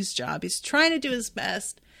trying to do his job. He's trying to do his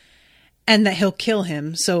best, and that he'll kill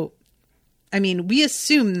him. So, I mean, we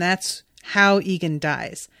assume that's how Egon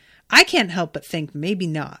dies. I can't help but think maybe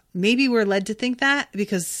not. Maybe we're led to think that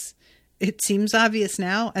because it seems obvious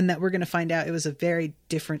now, and that we're going to find out it was a very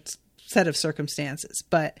different set of circumstances.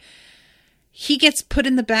 But he gets put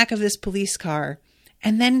in the back of this police car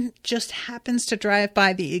and then just happens to drive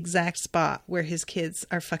by the exact spot where his kids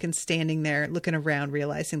are fucking standing there looking around,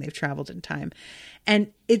 realizing they've traveled in time.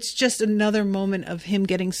 And it's just another moment of him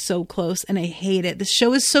getting so close, and I hate it. This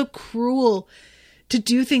show is so cruel to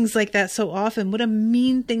do things like that so often. What a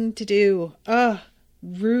mean thing to do. Oh,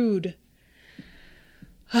 rude.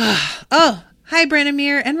 Oh, hi,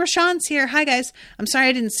 Branimir, and Rashawn's here. Hi, guys. I'm sorry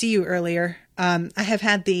I didn't see you earlier. I have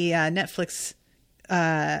had the Netflix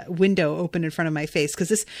window open in front of my face because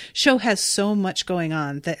this show has so much going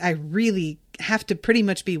on that I really have to pretty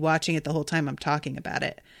much be watching it the whole time I'm talking about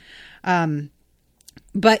it.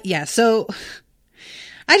 But yeah, so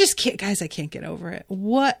I just can't, guys, I can't get over it.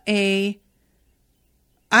 I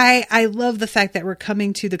love the fact that we're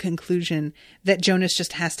coming to the conclusion that Jonas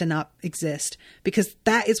just has to not exist, because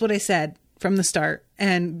that is what I said from the start.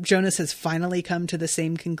 And Jonas has finally come to the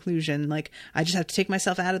same conclusion. Like, I just have to take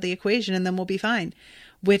myself out of the equation and then we'll be fine.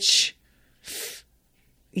 Which,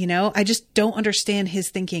 you know, I just don't understand his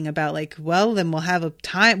thinking about, like, well, then we'll have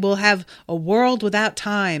a world without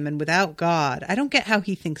time and without God. I don't get how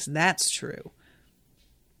he thinks that's true.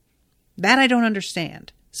 That I don't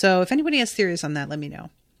understand. So if anybody has theories on that, let me know.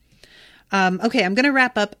 Okay, I'm going to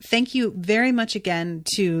wrap up. Thank you very much again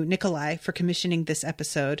to Nikolai for commissioning this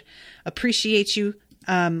episode. Appreciate you.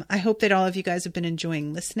 I hope that all of you guys have been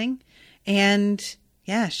enjoying listening. And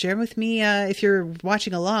yeah, share with me, if you're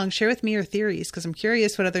watching along, share with me your theories, because I'm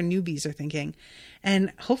curious what other newbies are thinking.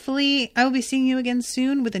 And hopefully I will be seeing you again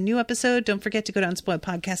soon with a new episode. Don't forget to go to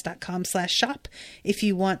unspoiledpodcast.com/shop if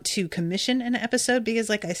you want to commission an episode, because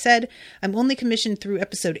like I said, I'm only commissioned through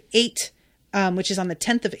episode 8, which is on the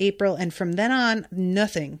 10th of April. And from then on,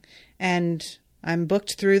 nothing. And I'm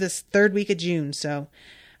booked through this 3rd week of June. So,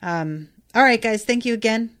 all right, guys, thank you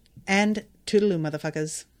again. And toodaloo,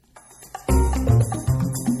 motherfuckers.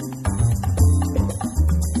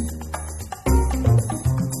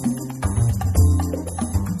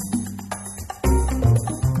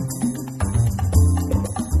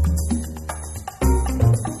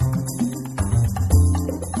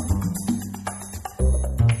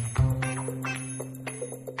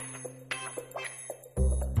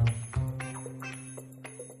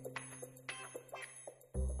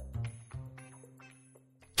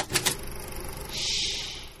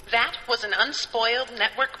 That was an Unspoiled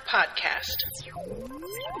Network podcast.